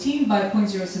 0.018 by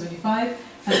 0.075,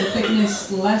 has a thickness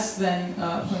less than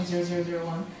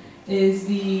 0.0001. Is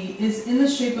in the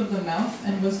shape of the mouth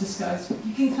and was disguised.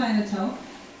 You can kind of tell,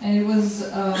 and it was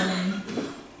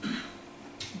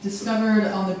discovered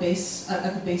on the base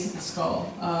at the base of the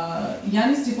skull.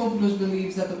 Yannis Dipopoulos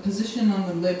believes that the position on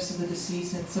the lips of the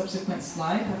deceased and subsequent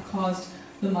slide have caused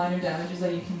the minor damages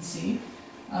that you can see,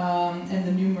 and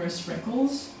the numerous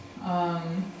wrinkles.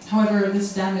 However,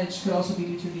 this damage could also be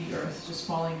due to the earth just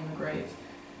falling in the grave.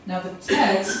 Now the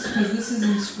text, because this is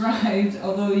inscribed,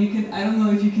 although I don't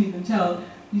know if you can even tell,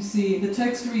 you see the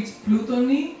text reads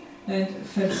Plutoni and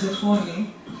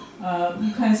Persephone.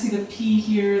 You kind of see the P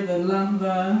here, the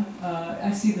lambda,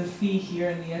 I see the phi here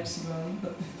and the epsilon,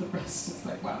 but the rest is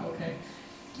like, wow, okay.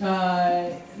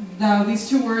 Now these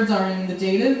two words are in the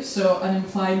dative, so an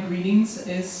implied greetings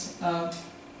is,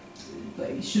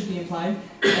 should be implied,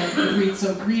 and it reads,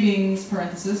 so greetings,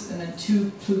 parenthesis, and then to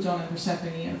Pluton and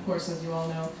Persephone, and of course, as you all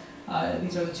know,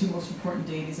 these are the two most important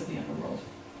deities of the underworld.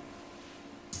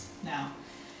 Now,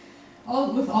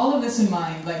 with all of this in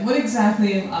mind, what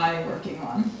exactly am I working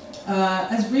on?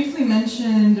 As briefly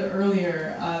mentioned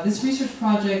earlier, this research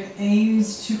project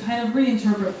aims to kind of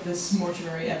reinterpret this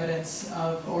mortuary evidence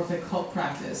of Orphic cult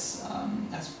practice,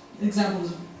 as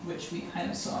examples of which we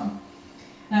kind of saw.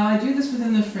 Now, I do this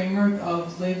within the framework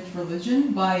of lived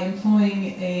religion by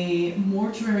employing a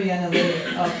mortuary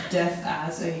analytic of death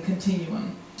as a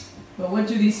continuum. But what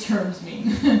do these terms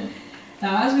mean?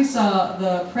 Now, as we saw,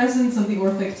 the presence of the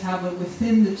Orphic tablet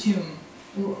within the tomb,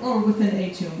 or within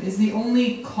a tomb, is the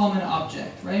only common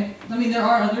object, right? I mean, there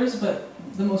are others, but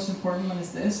the most important one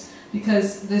is this,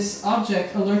 because this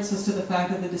object alerts us to the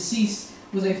fact that the deceased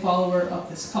was a follower of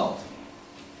this cult.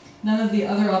 None of the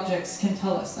other objects can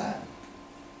tell us that.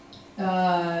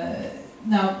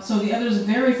 So the others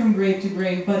vary from grave to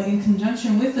grave, but in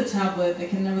conjunction with the tablet, they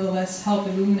can nevertheless help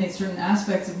illuminate certain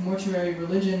aspects of mortuary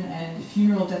religion and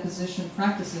funeral deposition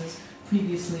practices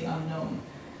previously unknown.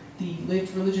 The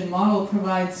lived religion model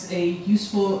provides a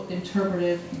useful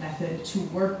interpretive method to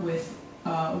work with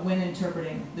when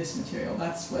interpreting this material.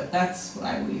 That's what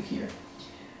I believe here.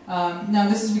 Now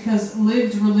this is because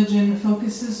lived religion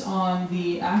focuses on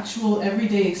the actual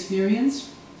everyday experience,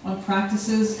 on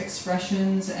practices,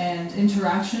 expressions, and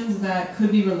interactions that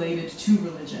could be related to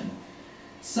religion.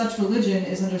 Such religion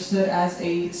is understood as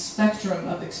a spectrum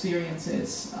of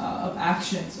experiences, of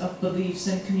actions, of beliefs,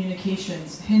 and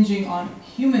communications, hinging on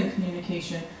human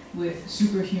communication with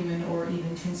superhuman or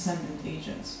even transcendent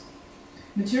agents.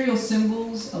 Material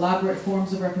symbols, elaborate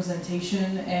forms of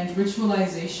representation, and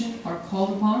ritualization are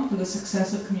called upon for the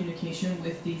success of communication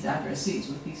with these addressees,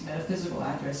 with these metaphysical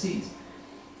addressees.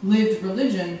 Lived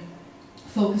religion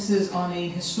focuses on a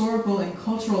historical and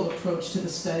cultural approach to the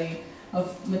study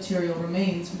of material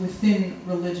remains within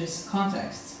religious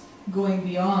contexts, going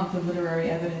beyond the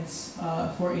literary evidence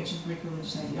for ancient Greek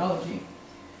religious ideology.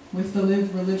 With the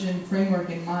lived religion framework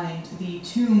in mind, the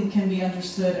tomb can be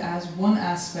understood as one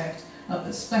aspect of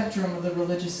the spectrum of the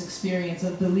religious experience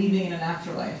of believing in an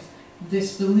afterlife,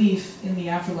 this belief in the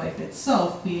afterlife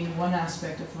itself being one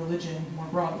aspect of religion more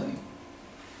broadly.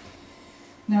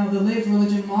 Now, the lived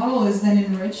religion model is then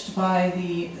enriched by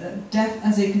the death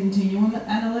as a continuum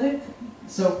analytic.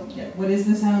 So, yeah, what is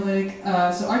this analytic?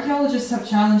 So archaeologists have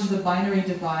challenged the binary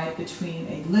divide between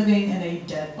a living and a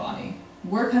dead body.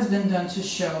 Work has been done to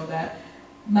show that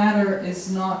matter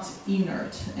is not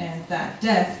inert and that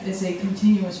death is a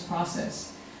continuous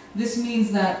process. This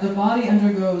means that the body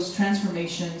undergoes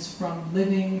transformations from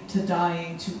living to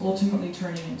dying to ultimately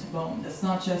turning into bone. It's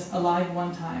not just alive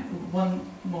one time, one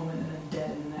moment, and then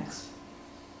dead in the next.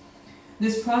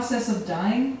 This process of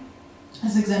dying,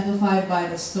 as exemplified by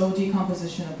the slow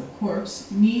decomposition of the corpse,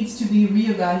 needs to be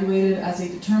reevaluated as a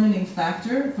determining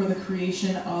factor for the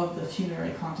creation of the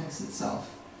funerary context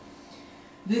itself.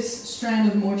 This strand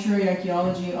of mortuary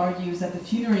archaeology argues that the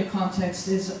funerary context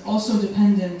is also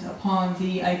dependent upon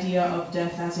the idea of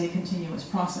death as a continuous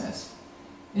process.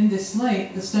 In this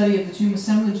light, the study of the tomb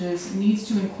assemblages needs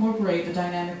to incorporate the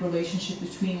dynamic relationship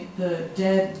between the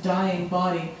dead, dying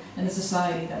body and the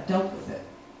society that dealt with it.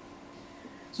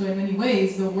 So in many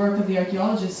ways, the work of the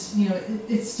archaeologists,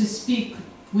 it's to speak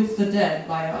with the dead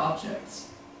via objects.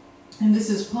 And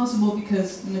this is possible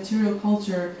because the material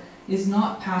culture is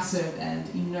not passive and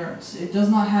inert. It does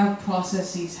not have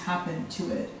processes happen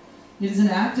to it. It is an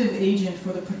active agent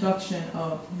for the production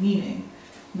of meaning.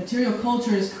 Material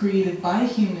culture is created by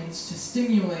humans to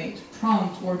stimulate,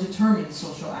 prompt, or determine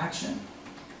social action.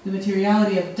 The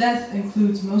materiality of death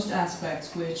includes most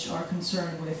aspects which are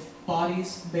concerned with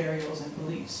bodies, burials, and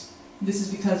beliefs. This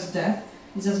is because death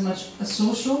is as much a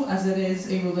social as it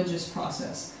is a religious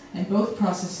process, and both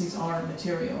processes are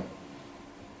material.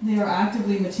 They are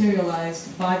actively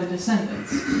materialized by the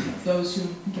descendants, those who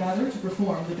gather to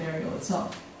perform the burial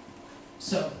itself.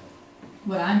 So,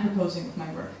 what I'm proposing with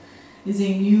my work is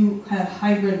a new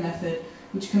hybrid method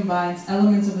which combines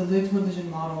elements of the lived religion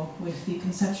model with the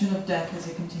conception of death as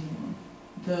a continuum.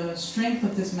 The strength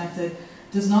of this method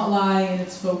does not lie in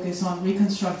its focus on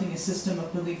reconstructing a system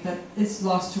of belief that is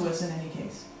lost to us in any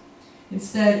case.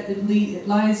 Instead, it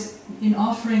lies in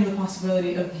offering the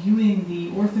possibility of viewing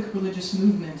the Orphic religious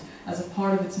movement as a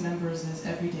part of its members'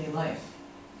 everyday life.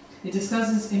 It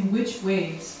discusses in which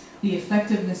ways the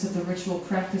effectiveness of the ritual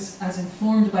practice as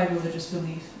informed by religious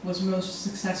belief was most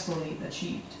successfully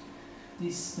achieved.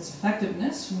 This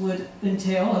effectiveness would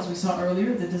entail, as we saw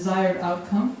earlier, the desired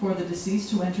outcome for the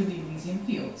deceased to enter the Elysian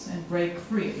fields and break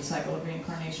free of the cycle of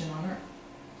reincarnation on Earth.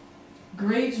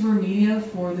 Graves were media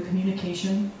for the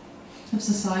communication of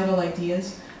societal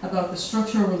ideas about the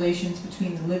structural relations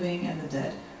between the living and the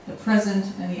dead, the present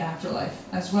and the afterlife,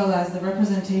 as well as the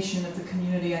representation of the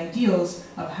community ideals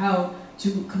of how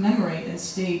to commemorate and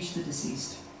stage the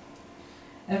deceased.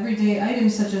 Everyday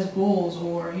items such as bowls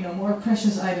or more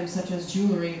precious items such as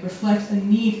jewelry reflect a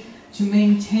need to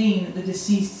maintain the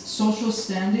deceased's social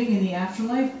standing in the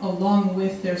afterlife along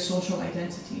with their social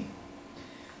identity.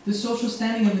 The social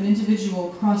standing of an individual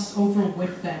crossed over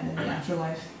with them in the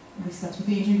afterlife. At least that's what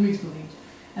the ancient Greeks believed.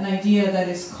 An idea that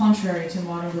is contrary to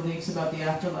modern beliefs about the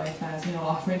afterlife as,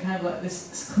 offering kind of like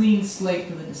this clean slate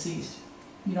for the deceased.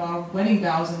 Our wedding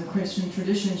vows in the Christian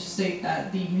tradition state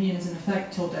that the union is in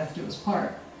effect till death do us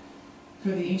part. For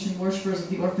the ancient worshippers of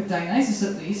the Orphic Dionysos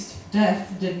at least,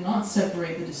 death did not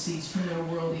separate the deceased from their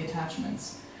worldly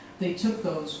attachments. They took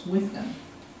those with them.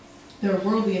 Their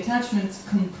worldly attachments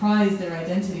comprised their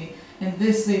identity, and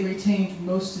this they retained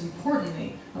most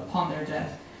importantly upon their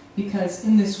death, because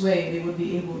in this way they would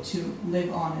be able to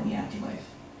live on in the afterlife.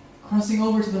 Crossing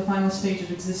over to the final stage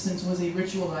of existence was a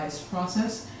ritualized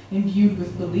process, imbued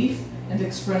with belief and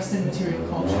expressed in material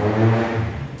culture.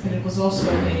 And it was also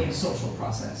a social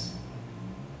process.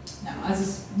 Now, as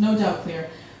is no doubt clear,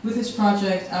 with this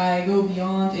project I go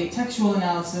beyond a textual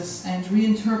analysis and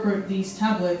reinterpret these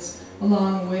tablets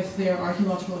along with their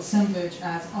archaeological assemblage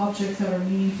as objects that are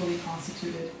meaningfully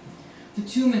constituted. The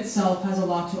tomb itself has a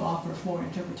lot to offer for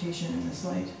interpretation in this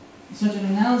light. Such an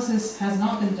analysis has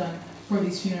not been done for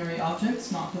these funerary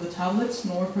objects, not for the tablets,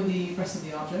 nor for the rest of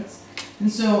the objects.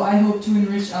 And so I hope to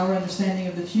enrich our understanding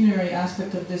of the funerary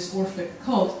aspect of this Orphic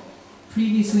cult,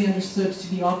 previously understood to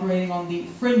be operating on the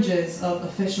fringes of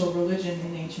official religion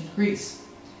in ancient Greece.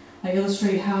 I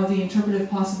illustrate how the interpretive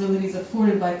possibilities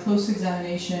afforded by close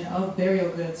examination of burial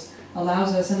goods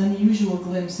allows us an unusual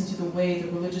glimpse into the way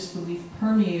the religious belief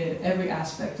permeated every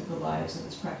aspect of the lives of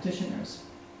its practitioners.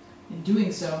 In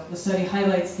doing so, the study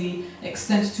highlights the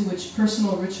extent to which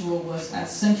personal ritual was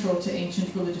as central to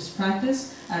ancient religious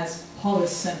practice as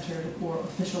polis-centered or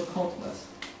official cult was.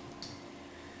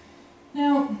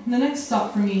 Now, the next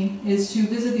stop for me is to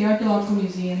visit the archaeological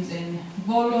museums in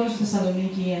Volos,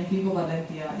 Thessaloniki, and Vibo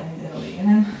Valentia in Italy.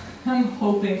 And I'm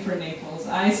hoping for Naples.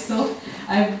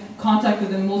 I've contacted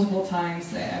them multiple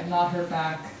times. I've not heard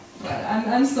back, but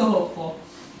I'm still hopeful.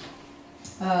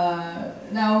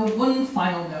 Now, one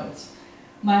final note.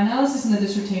 My analysis in the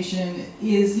dissertation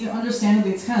is,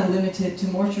 understandably, it's kind of limited to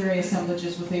mortuary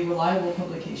assemblages with a reliable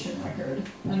publication record.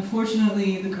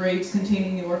 Unfortunately, the graves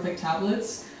containing the Orphic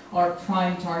tablets are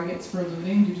prime targets for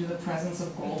looting due to the presence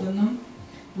of gold in them,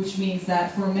 which means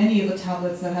that for many of the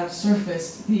tablets that have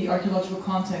surfaced, the archaeological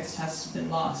context has been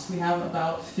lost. We have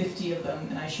about 50 of them,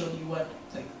 and I showed you like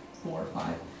 4 or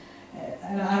 5.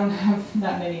 And I don't have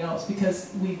that many else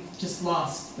because we've just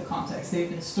lost the context. They've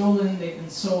been stolen, they've been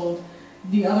sold.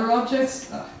 The other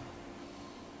objects,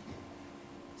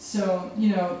 So,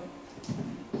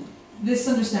 this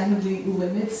understandably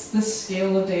limits the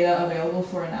scale of data available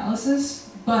for analysis,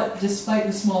 but despite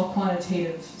the small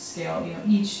quantitative scale,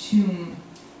 each tomb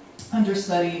under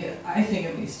study, I think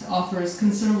at least, offers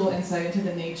considerable insight into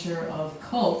the nature of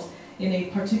cult in a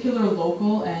particular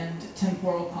local and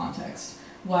temporal context,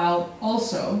 while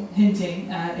also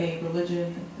hinting at a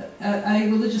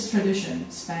religious tradition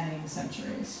spanning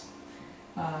centuries.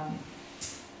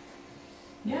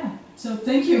 Yeah, so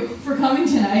thank you for coming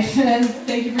tonight, and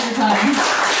thank you for your time.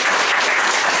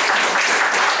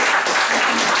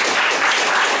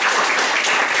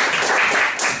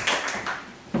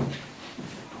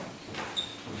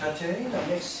 Katerina,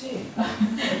 merci.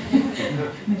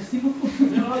 Merci beaucoup.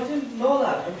 I didn't know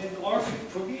that. I mean, Orphic,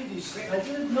 for me, these things, I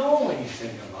didn't know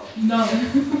anything about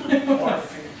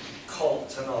Orphic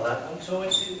cult and all that. And so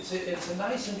it's a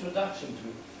nice introduction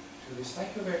to this.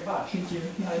 Thank you very much. Thank you.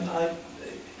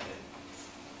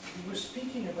 You were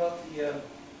speaking about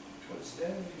towards the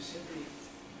end, you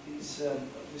said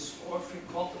this Orphic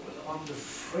cult that was on the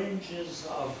fringes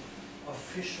of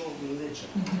official religion.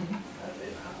 Mm-hmm.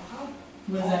 How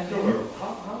What does that popular, mean?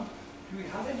 how, do we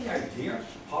have any idea of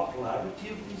the popularity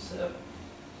of these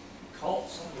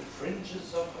cults on the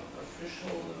fringes of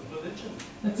official religion?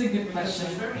 That's a good Because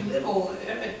question. there's very little,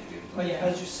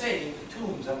 as you say, in the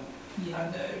tombs, and you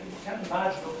can't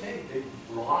imagine, okay, they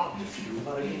robbed a few,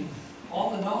 but I mean,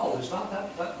 all in all, there's not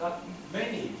that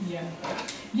many.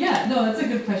 Yeah, no, that's a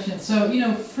good question. So,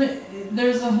 there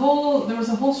was a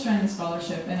whole strand in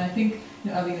scholarship, and I think,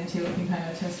 Aline and Taylor can kind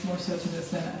of attest more so to this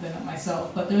than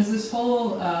myself, but there's this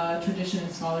whole tradition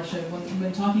in scholarship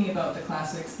when talking about the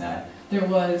classics that there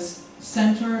was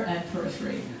center and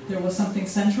periphery. There was something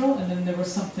central, and then there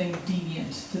was something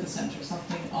deviant to the center,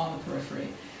 something on the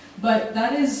periphery. But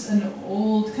that is an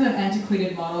old, kind of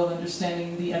antiquated model of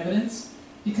understanding the evidence,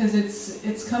 because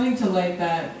it's coming to light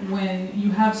that when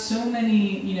you have so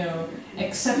many,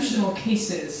 exceptional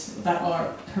cases that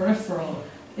are peripheral,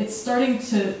 it's starting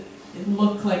to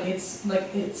look like it's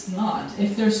not.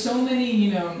 If there's so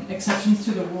many, exceptions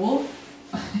to the rule,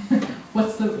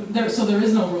 so there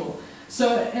is no rule.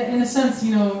 So in a sense,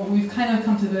 we've kind of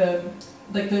come to the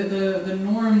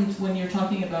norm when you're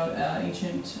talking about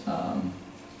ancient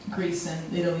Greece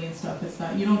and Italy and stuff, is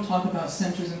that you don't talk about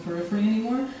centers and periphery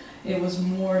anymore. It was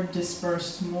more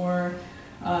dispersed, more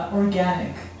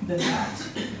organic than that.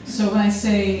 So when I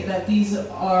say that these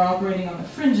are operating on the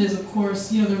fringes, of course,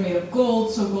 they're made of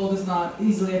gold, so gold is not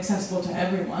easily accessible to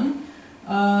everyone.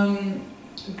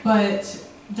 But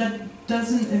that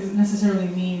doesn't necessarily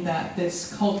mean that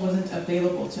this cult wasn't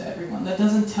available to everyone. That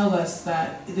doesn't tell us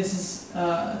that this is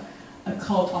a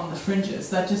cult on the fringes.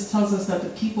 That just tells us that the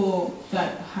people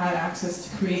that had access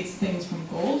to create things from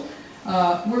gold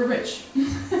were rich.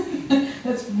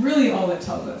 That's really all it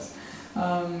tells us.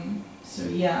 So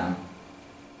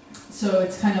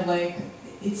it's kind of like,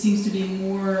 it seems to be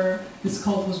this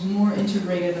cult was more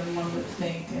integrated than one would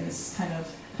think, and this kind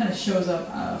of shows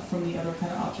up from the other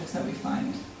kind of objects that we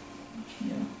find.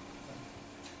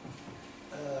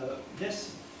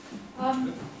 Yes?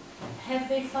 Have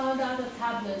they found other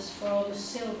tablets for the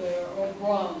silver or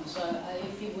bronze?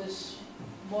 If it was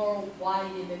more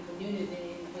wide in the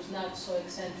community, it was not so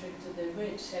eccentric to the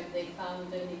rich, have they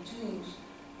found any tombs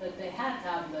that they had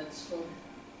tablets for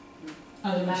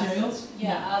Other materials?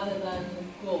 Yeah, other than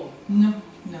gold. No.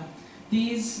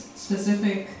 This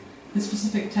specific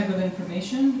type of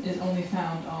information is only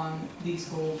found on these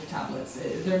gold tablets.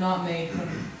 They're not made from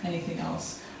anything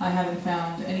else. I haven't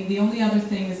found any. The only other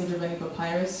thing is the Rethymno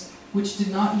papyrus, which did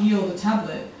not yield a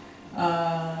tablet.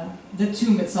 The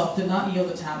tomb itself did not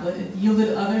yield a tablet. It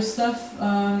yielded other stuff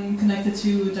connected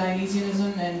to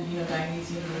Dionysianism and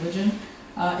Dionysian religion.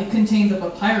 It contains a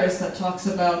papyrus that talks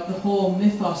about the whole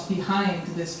mythos behind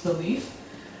this belief,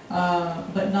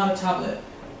 but not a tablet.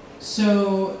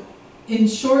 So in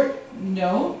short,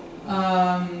 no.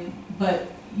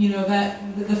 But you know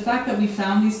that the fact that we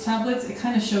found these tablets, it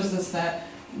kind of shows us that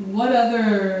what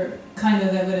other kind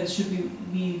of evidence should we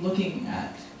be looking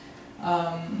at?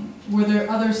 Were there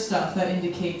other stuff that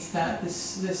indicates that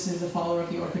this is a follower of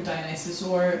the Orphic Dionysos,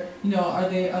 or you know, are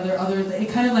there other? It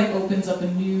kind of like opens up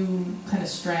a new kind of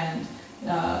strand,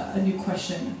 a new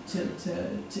question to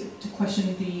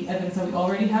question the evidence that we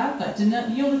already have that did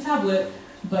not yield a tablet,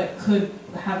 but could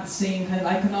have the same kind of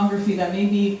iconography that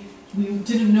maybe we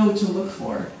didn't know to look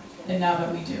for, and now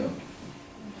that we do.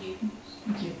 Thank you.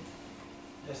 Thank you.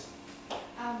 Yes.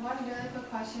 One really quick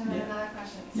question and Yeah. another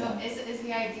question. So is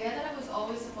the idea that it was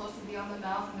always supposed to be on the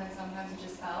mouth and then sometimes it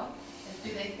just fell? Do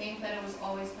they think that it was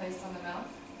always placed on the mouth?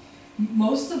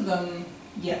 Most of them,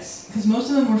 yes, because most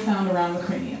of them were found around the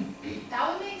cranium. That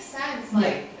would make sense.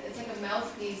 Like it's like a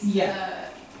mouthpiece. Yeah.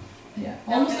 Yeah,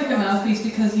 almost like a mouthpiece,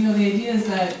 because you know the idea is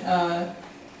that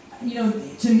you know,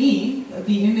 to me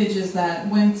the image is that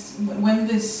when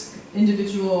this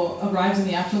individual arrives in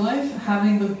the afterlife,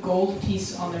 having the gold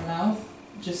piece on their mouth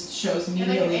just shows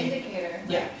immediately. Like an indicator.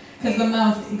 Yeah, because the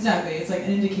mouth, exactly, it's like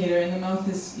an indicator, and the mouth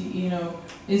is, you know,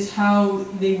 is how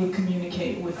they would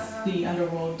communicate with the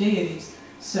underworld deities.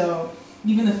 So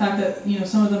even the fact that, you know,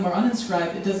 some of them are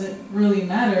uninscribed, it doesn't really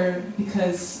matter,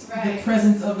 because the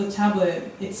presence of the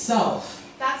tablet itself.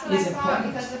 That's what I thought,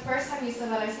 important. because the first time you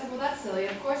said that, I said, well, that's silly.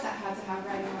 Of course that had to have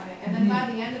writing on it. And then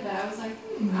by the end of it, I was like,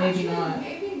 Maybe actually, not.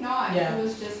 maybe not. Yeah. It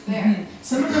was just there.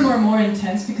 Some of them are more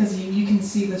intense because you can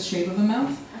see the shape of the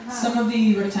mouth. Some of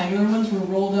the rectangular ones were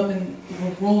rolled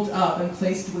up and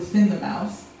placed within the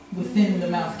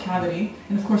mouth cavity,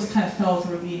 and of course kind of fell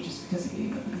through the just because of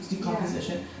its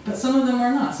decomposition. But some of them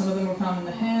are not. Some of them were found in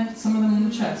the hand, some of them in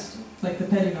the chest, like the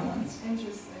Katerina ones.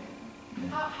 Interesting.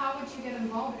 Yeah. How would you get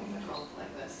involved in a cult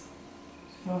like this?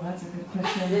 Oh, that's a good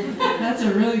question. That's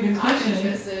a really good I'm question.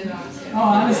 interested, honestly. Oh,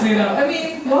 honestly though, I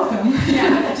mean, welcome.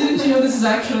 Yeah. Didn't you know this is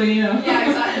actually, you know? Yeah,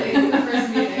 exactly. The first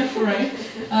meeting. Right.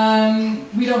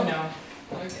 We don't know.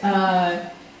 Okay.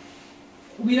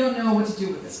 We don't know what to do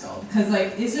with this skull, because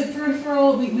like, is it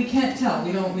peripheral? We can't tell.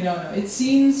 We don't know. It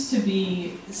seems to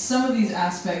be some of these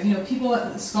aspects. You know, people,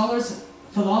 scholars,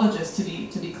 philologists, to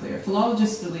be clear,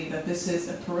 philologists believe that this is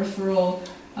a peripheral,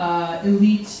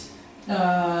 elite,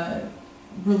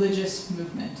 religious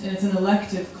movement, and it's an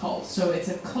elective cult. So it's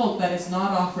a cult that is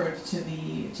not offered to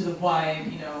the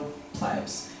wide, you know,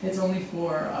 plebs. It's only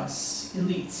for us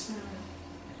elites.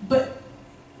 But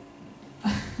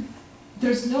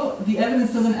the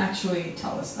evidence doesn't actually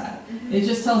tell us that. It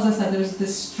just tells us that there's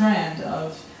this strand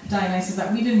of Dionysus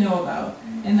that we didn't know about,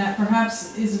 and that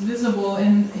perhaps is visible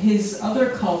in his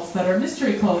other cults that are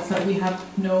mystery cults that we have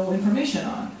no information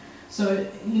on. So,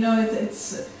 you know,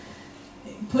 it's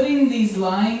putting these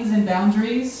lines and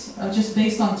boundaries just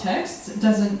based on text it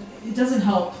doesn't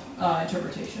help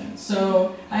interpretation.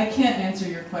 So I can't answer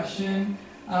your question.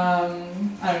 I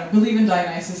don't know, believe in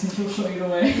Dionysus and he'll show you the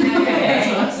way. That's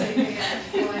what I'm saying.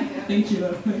 Thank you.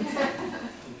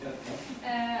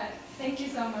 Thank you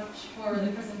so much for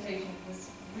the presentation. It was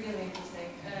really interesting.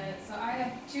 So I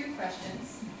have two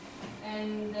questions.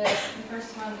 And the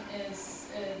first one is,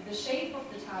 the shape of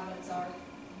the tablets are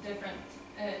different.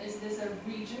 Is this a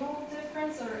regional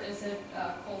difference, or is it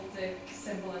cultic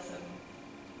symbolism?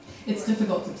 It's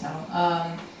difficult to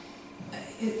tell.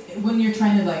 When you're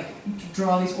trying to like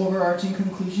draw these overarching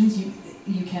conclusions,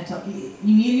 you can't tell.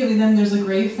 Immediately then there's a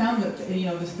grave found that, you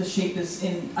know, the shape is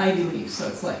in ivy leaves, so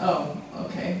it's like, oh,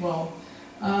 okay, well.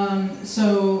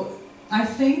 So I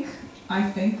think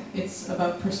it's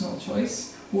about personal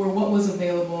choice, or what was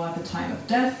available at the time of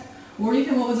death, or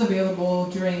even what was available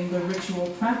during the ritual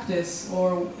practice,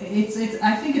 or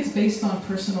I think it's based on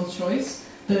personal choice.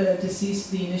 The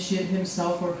deceased, the initiate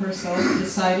himself or herself,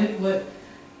 decided what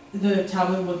the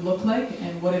tablet would look like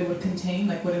and what it would contain,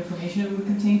 like what information it would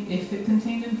contain, if it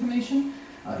contained information,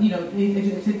 you know,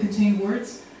 if it contained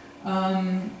words.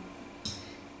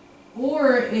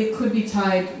 Or it could be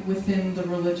tied within the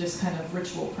religious kind of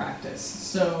ritual practice.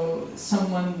 So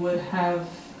someone would have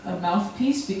a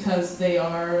mouthpiece because they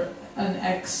are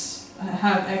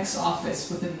have X office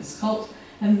within this cult,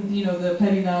 and you know the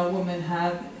Katerina woman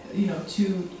had, you know,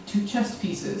 two chest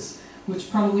pieces,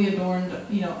 which probably adorned,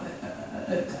 you know,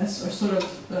 a sort of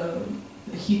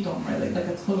hiton, right, like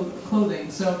a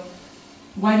clothing. So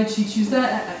why did she choose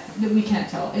that? We can't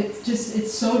tell.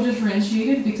 It's so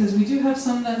differentiated because we do have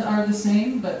some that are the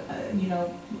same, but you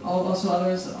know, also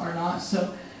others are not.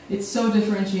 So it's so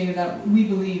differentiated that we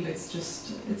believe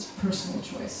it's personal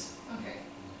choice. Okay.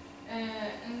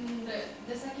 And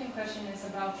the second question is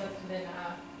about the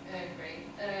Katerina grave.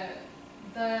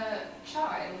 The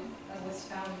child that was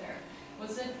found there,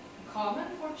 was it common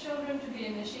for children to be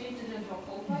initiated into a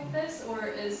cult like this, or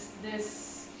is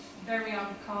this very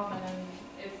uncommon? And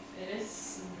if it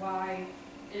is, why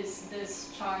is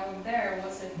this child there?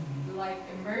 Was it like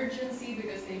emergency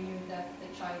because they knew that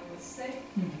the child was sick?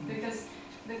 Because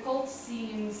the cult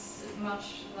seems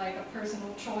much like a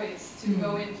personal choice to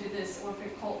go into this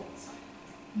Orphic cult.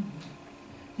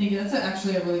 Thank you. That's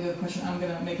actually a really good question. I'm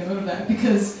going to make a note of that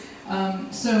because,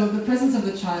 so the presence of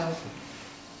the child.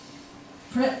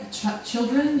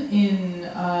 Children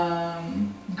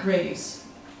in graves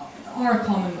are a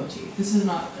common motif. This is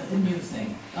not a new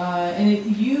thing. And it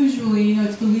usually,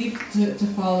 it's believed to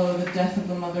follow the death of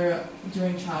the mother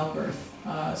during childbirth.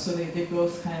 So they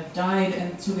both kind of died,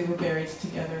 and so they were buried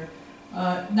together.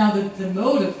 Now the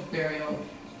mode of burial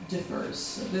differs.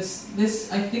 So this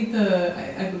I think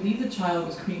I believe the child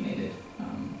was cremated.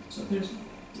 So there's,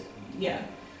 yeah,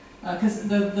 because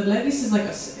the levis is like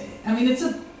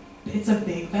it's a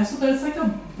big vessel, but it's like a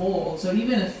bowl. So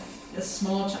even a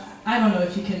small child, I don't know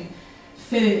if you can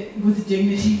fit it with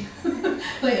dignity,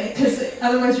 like, because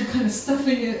otherwise you're kind of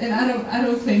stuffing it, and I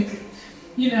don't think,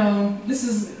 this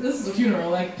is a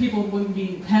funeral. Like, people wouldn't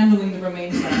be handling the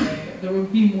remains that way. There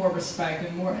would be more respect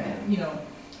and more,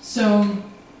 So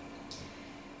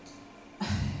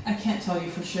I can't tell you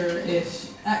for sure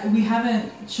if we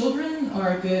haven't. Children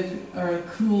are a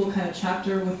cool kind of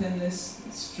chapter within this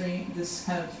stream, this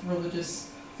kind of religious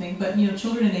thing. But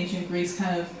children in ancient Greece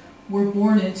kind of were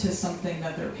born into something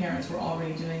that their parents were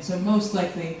already doing. So most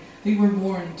likely they were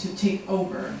born to take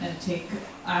over and take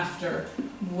after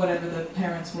whatever the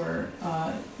parents were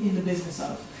in the business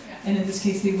of. Yeah. And in this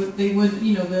case, they would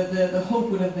the hope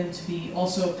would have been to be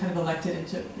also kind of elected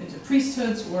into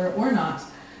priesthoods or not.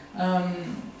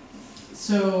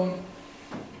 So,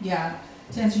 yeah,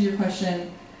 to answer your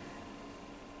question,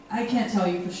 I can't tell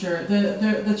you for sure.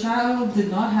 The child did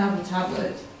not have the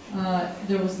tablet.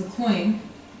 There was the coin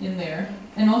in there,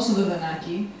 and also the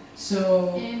Vanaki.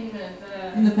 So in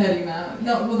the Perina.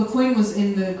 No, well, the coin was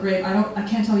in the grave. I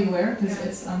can't tell you where because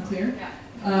it's unclear.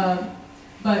 Yeah.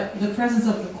 But the presence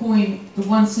of the coin, the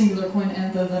one singular coin,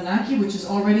 and the Vanaki, which is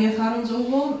already a Charum's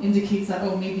Oval, indicates that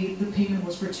maybe the payment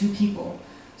was for two people.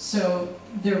 So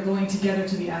they're going together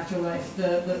to the afterlife.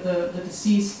 The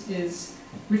deceased is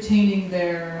retaining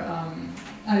their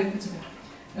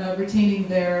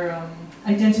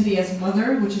identity as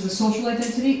mother, which is a social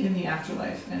identity, in the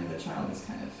afterlife, and the child is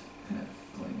kind of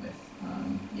going with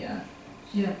yeah.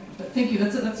 But thank you.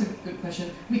 That's a good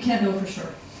question. We can't know for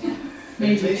sure.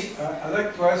 Maybe. I'd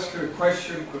like to ask you a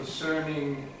question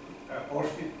concerning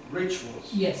Orphic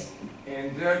rituals. Yes.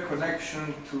 And their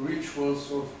connection to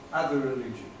rituals of other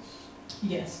religions.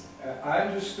 Yes. I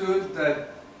understood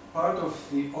that part of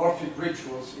the Orphic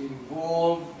rituals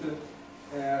involved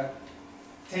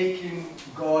taking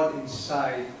God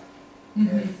inside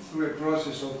through a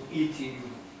process of eating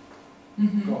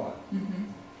God.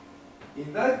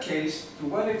 In that case, to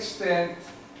what extent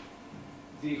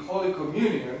the Holy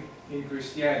Communion in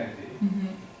Christianity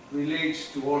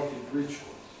relates to Orphic rituals?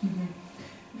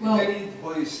 Well, did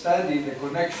anybody study the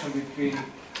connection between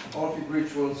Orphic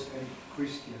rituals and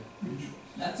Christian rituals?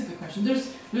 That's a good question.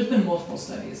 There's been multiple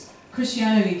studies.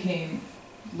 Christianity came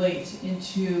late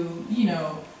into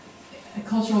a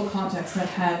cultural context that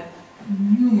had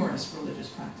numerous religious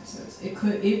practices.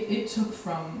 It took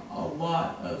from a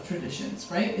lot of traditions,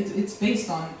 right? It's based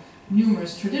on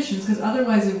numerous traditions because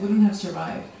otherwise it wouldn't have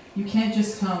survived. You can't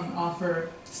just come offer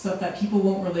stuff that people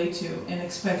won't relate to and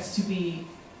expect to be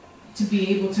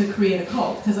able to create a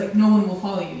cult because no one will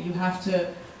follow you. You have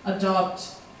to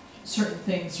adopt certain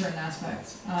things, certain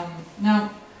aspects.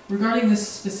 Now, regarding this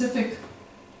specific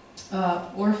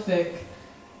Orphic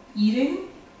eating,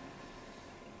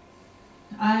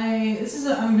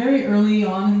 I'm very early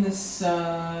on in this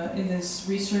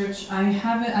research. I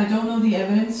don't know the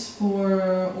evidence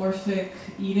for Orphic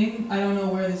eating. I don't know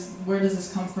where does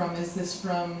this come from. Is this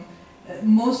from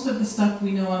most of the stuff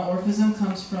we know on Orphism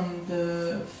comes from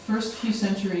the first few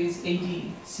centuries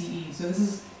AD, CE. So this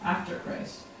is after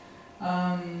Christ.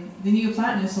 The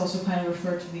Neoplatonists also kind of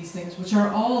refer to these things, which are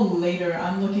all later.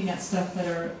 I'm looking at stuff that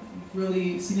are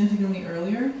really significantly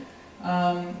earlier.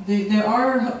 There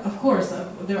are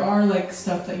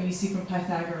stuff that you see from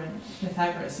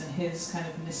Pythagoras and his kind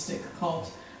of mystic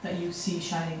cult that you see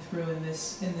shining through in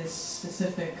this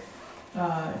specific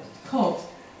cult.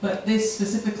 But this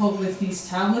specific cult with these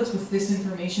tablets, with this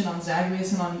information on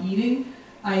Zagreus and on eating,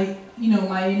 my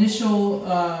initial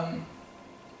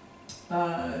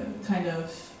kind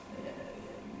of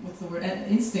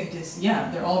instinct is,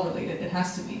 they're all related. It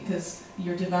has to be because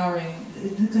you're devouring,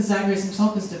 because Zagreus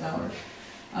himself is devoured.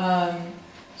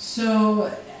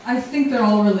 So I think they're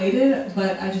all related,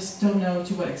 but I just don't know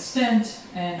to what extent,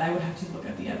 and I would have to look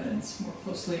at the evidence more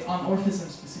closely on Orphism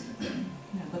specifically.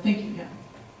 Yeah, but thank you, yeah.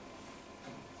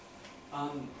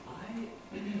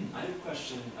 I have a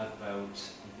question about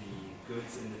the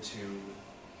goods in the tomb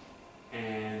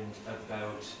and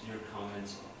about your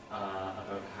comment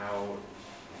about how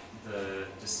the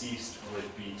deceased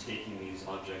would be taking these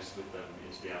objects with them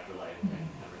into the afterlife and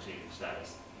retaining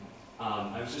status.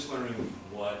 I was just wondering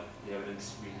what the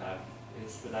evidence we have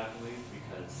is for that belief,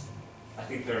 because I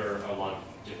think there are a lot of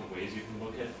different ways you can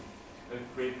look at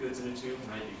grave goods in a tomb,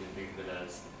 right? You can think of it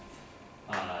as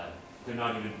they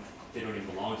don't even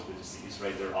belong to the deceased,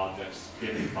 right? They're objects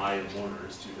given by the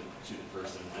mourners to the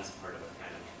person as part of a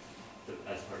kind of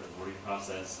as part of the mourning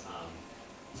process.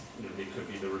 They could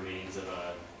be the remains of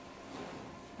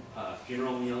a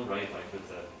funeral meal, right? Like with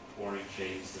the pouring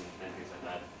shapes and things like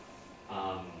that.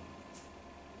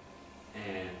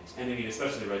 And I mean,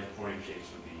 especially, right, the pouring shapes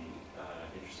would be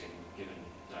interesting given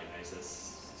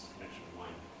Dionysos' connection with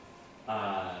wine.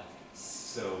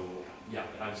 So, yeah,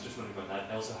 I was just wondering about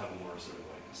that. I also have a more sort of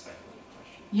like a speculative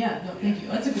question. Yeah, no, thank you.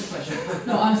 That's a good question.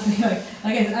 No, honestly, like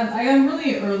I am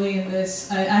really early in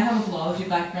this. I have a philology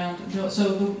background, so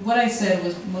what I said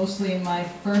was mostly my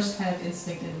first kind of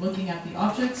instinct in looking at the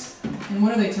objects and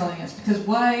what are they telling us? Because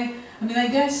why? I mean, I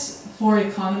guess for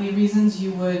economy reasons,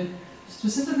 you would.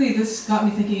 Specifically, this got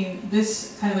me thinking,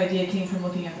 this kind of idea came from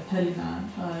looking at the Katerina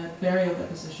burial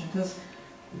deposition, because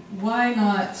why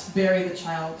not bury the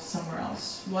child somewhere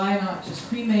else? Why not just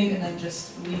cremate and then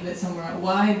just leave it somewhere else?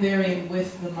 Why bury it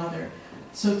with the mother?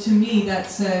 So to me, that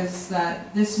says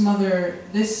that this mother,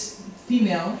 this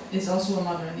female, is also a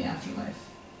mother in the afterlife.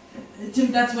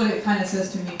 That's what it kind of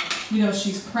says to me. You know,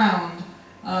 she's crowned.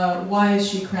 Why is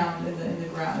she crowned in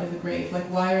the grave? Like,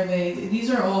 why are they?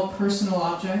 These are all personal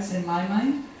objects in my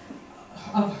mind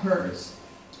of hers,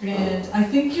 and I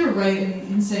think you're right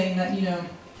in saying that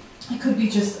it could be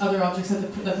just other objects that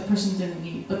the person didn't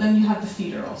need. But then you have the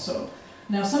feeder also.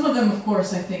 Now, some of them, of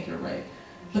course, I think you're right.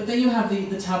 But then you have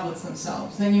the tablets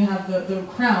themselves. Then you have the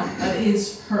crown that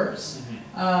is hers.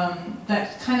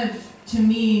 That kind of, to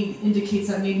me, indicates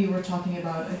that maybe we're talking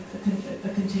about a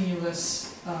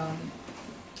continuous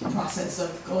process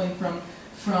of going from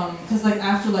because like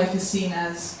afterlife is seen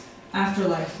as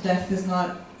afterlife. Death is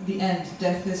not the end.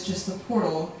 Death is just a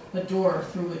portal, a door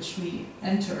through which we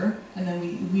enter, and then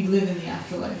we live in the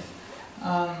afterlife.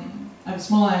 I have a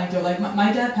small anecdote. Like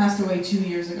my dad passed away 2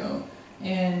 years ago,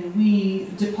 and we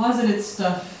deposited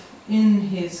stuff in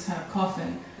his kind of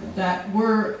coffin that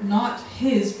were not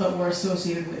his, but were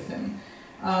associated with him.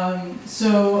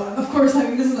 So of course, I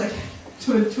mean, this is like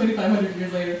 2,500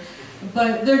 years later.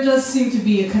 But there does seem to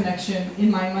be a connection,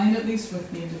 in my mind at least,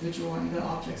 with the individual and the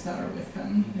objects that are with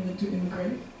them in the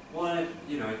grave. Well, I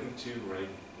think too, right,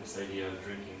 this idea of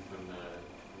drinking from the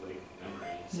lake memory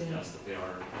suggests that they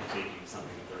are taking something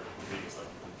that their previous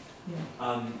life with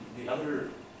them. The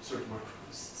other sort of more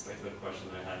speculative question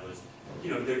that I had was,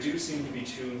 there do seem to be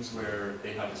tombs where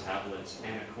they have a tablet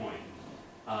and a coin.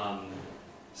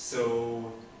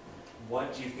 So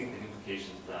what do you think the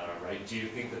implications of that are, right? Do you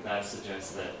think that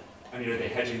suggests that, are they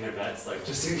hedging their bets, like,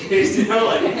 just in case,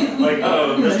 like,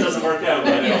 oh, this doesn't work out,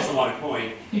 but I also want a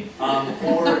coin?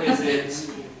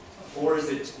 Or is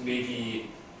it maybe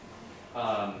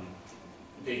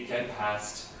they get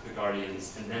past the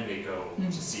guardians and then they go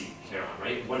to seek Charon,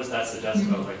 right? What does that suggest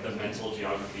about, like, the mental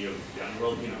geography of the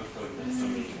underworld?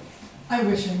 Somebody. I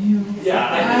wish I knew. Yeah,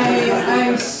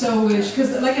 I so wish,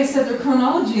 because, like I said, their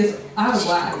chronology is out of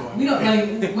whack. We don't like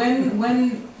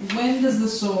when does the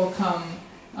soul come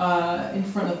in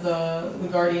front of the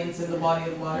guardians in the body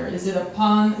of water? Is it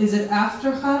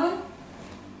after Charon?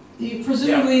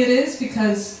 Presumably it is,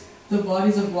 because the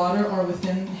bodies of water are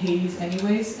within Hades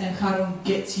anyways, and Charon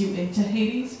gets you into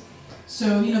Hades.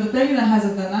 So, the Katerina has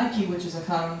a Danaki, which is a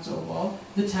Charon Zobal,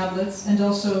 the tablets, and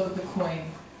also the coin,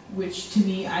 which to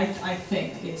me, I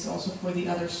think is also for the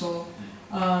other soul.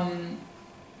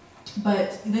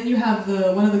 But then you have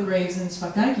one of the graves in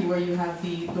Spakaiki where you have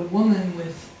the woman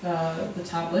with the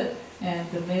tablet and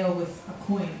the male with a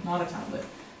coin, not a tablet.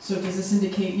 So does this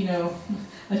indicate,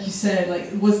 like you said,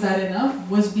 like, was that enough?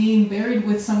 Was being buried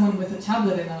with someone with a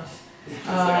tablet enough?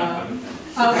 No,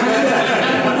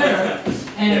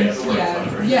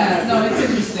 it's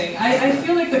interesting. I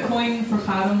feel like the coin for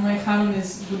Charon, right? Charon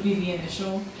would be the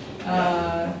initial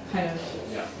kind of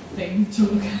thing to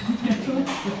look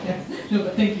at. No,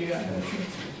 but thank you.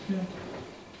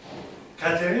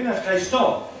 Katerina,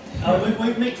 ευχαριστώ.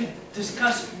 we make it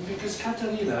discuss, because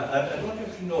Katerina, I don't know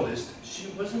if you noticed, she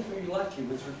wasn't very lucky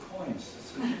with her coins.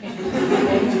 I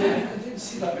didn't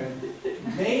see that many.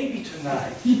 Maybe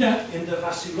tonight, in the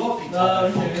Vasilopita,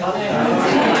 you'll be lucky.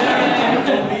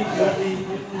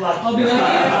 I'll be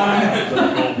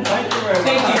lucky. Thank you very much.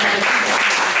 Thank you.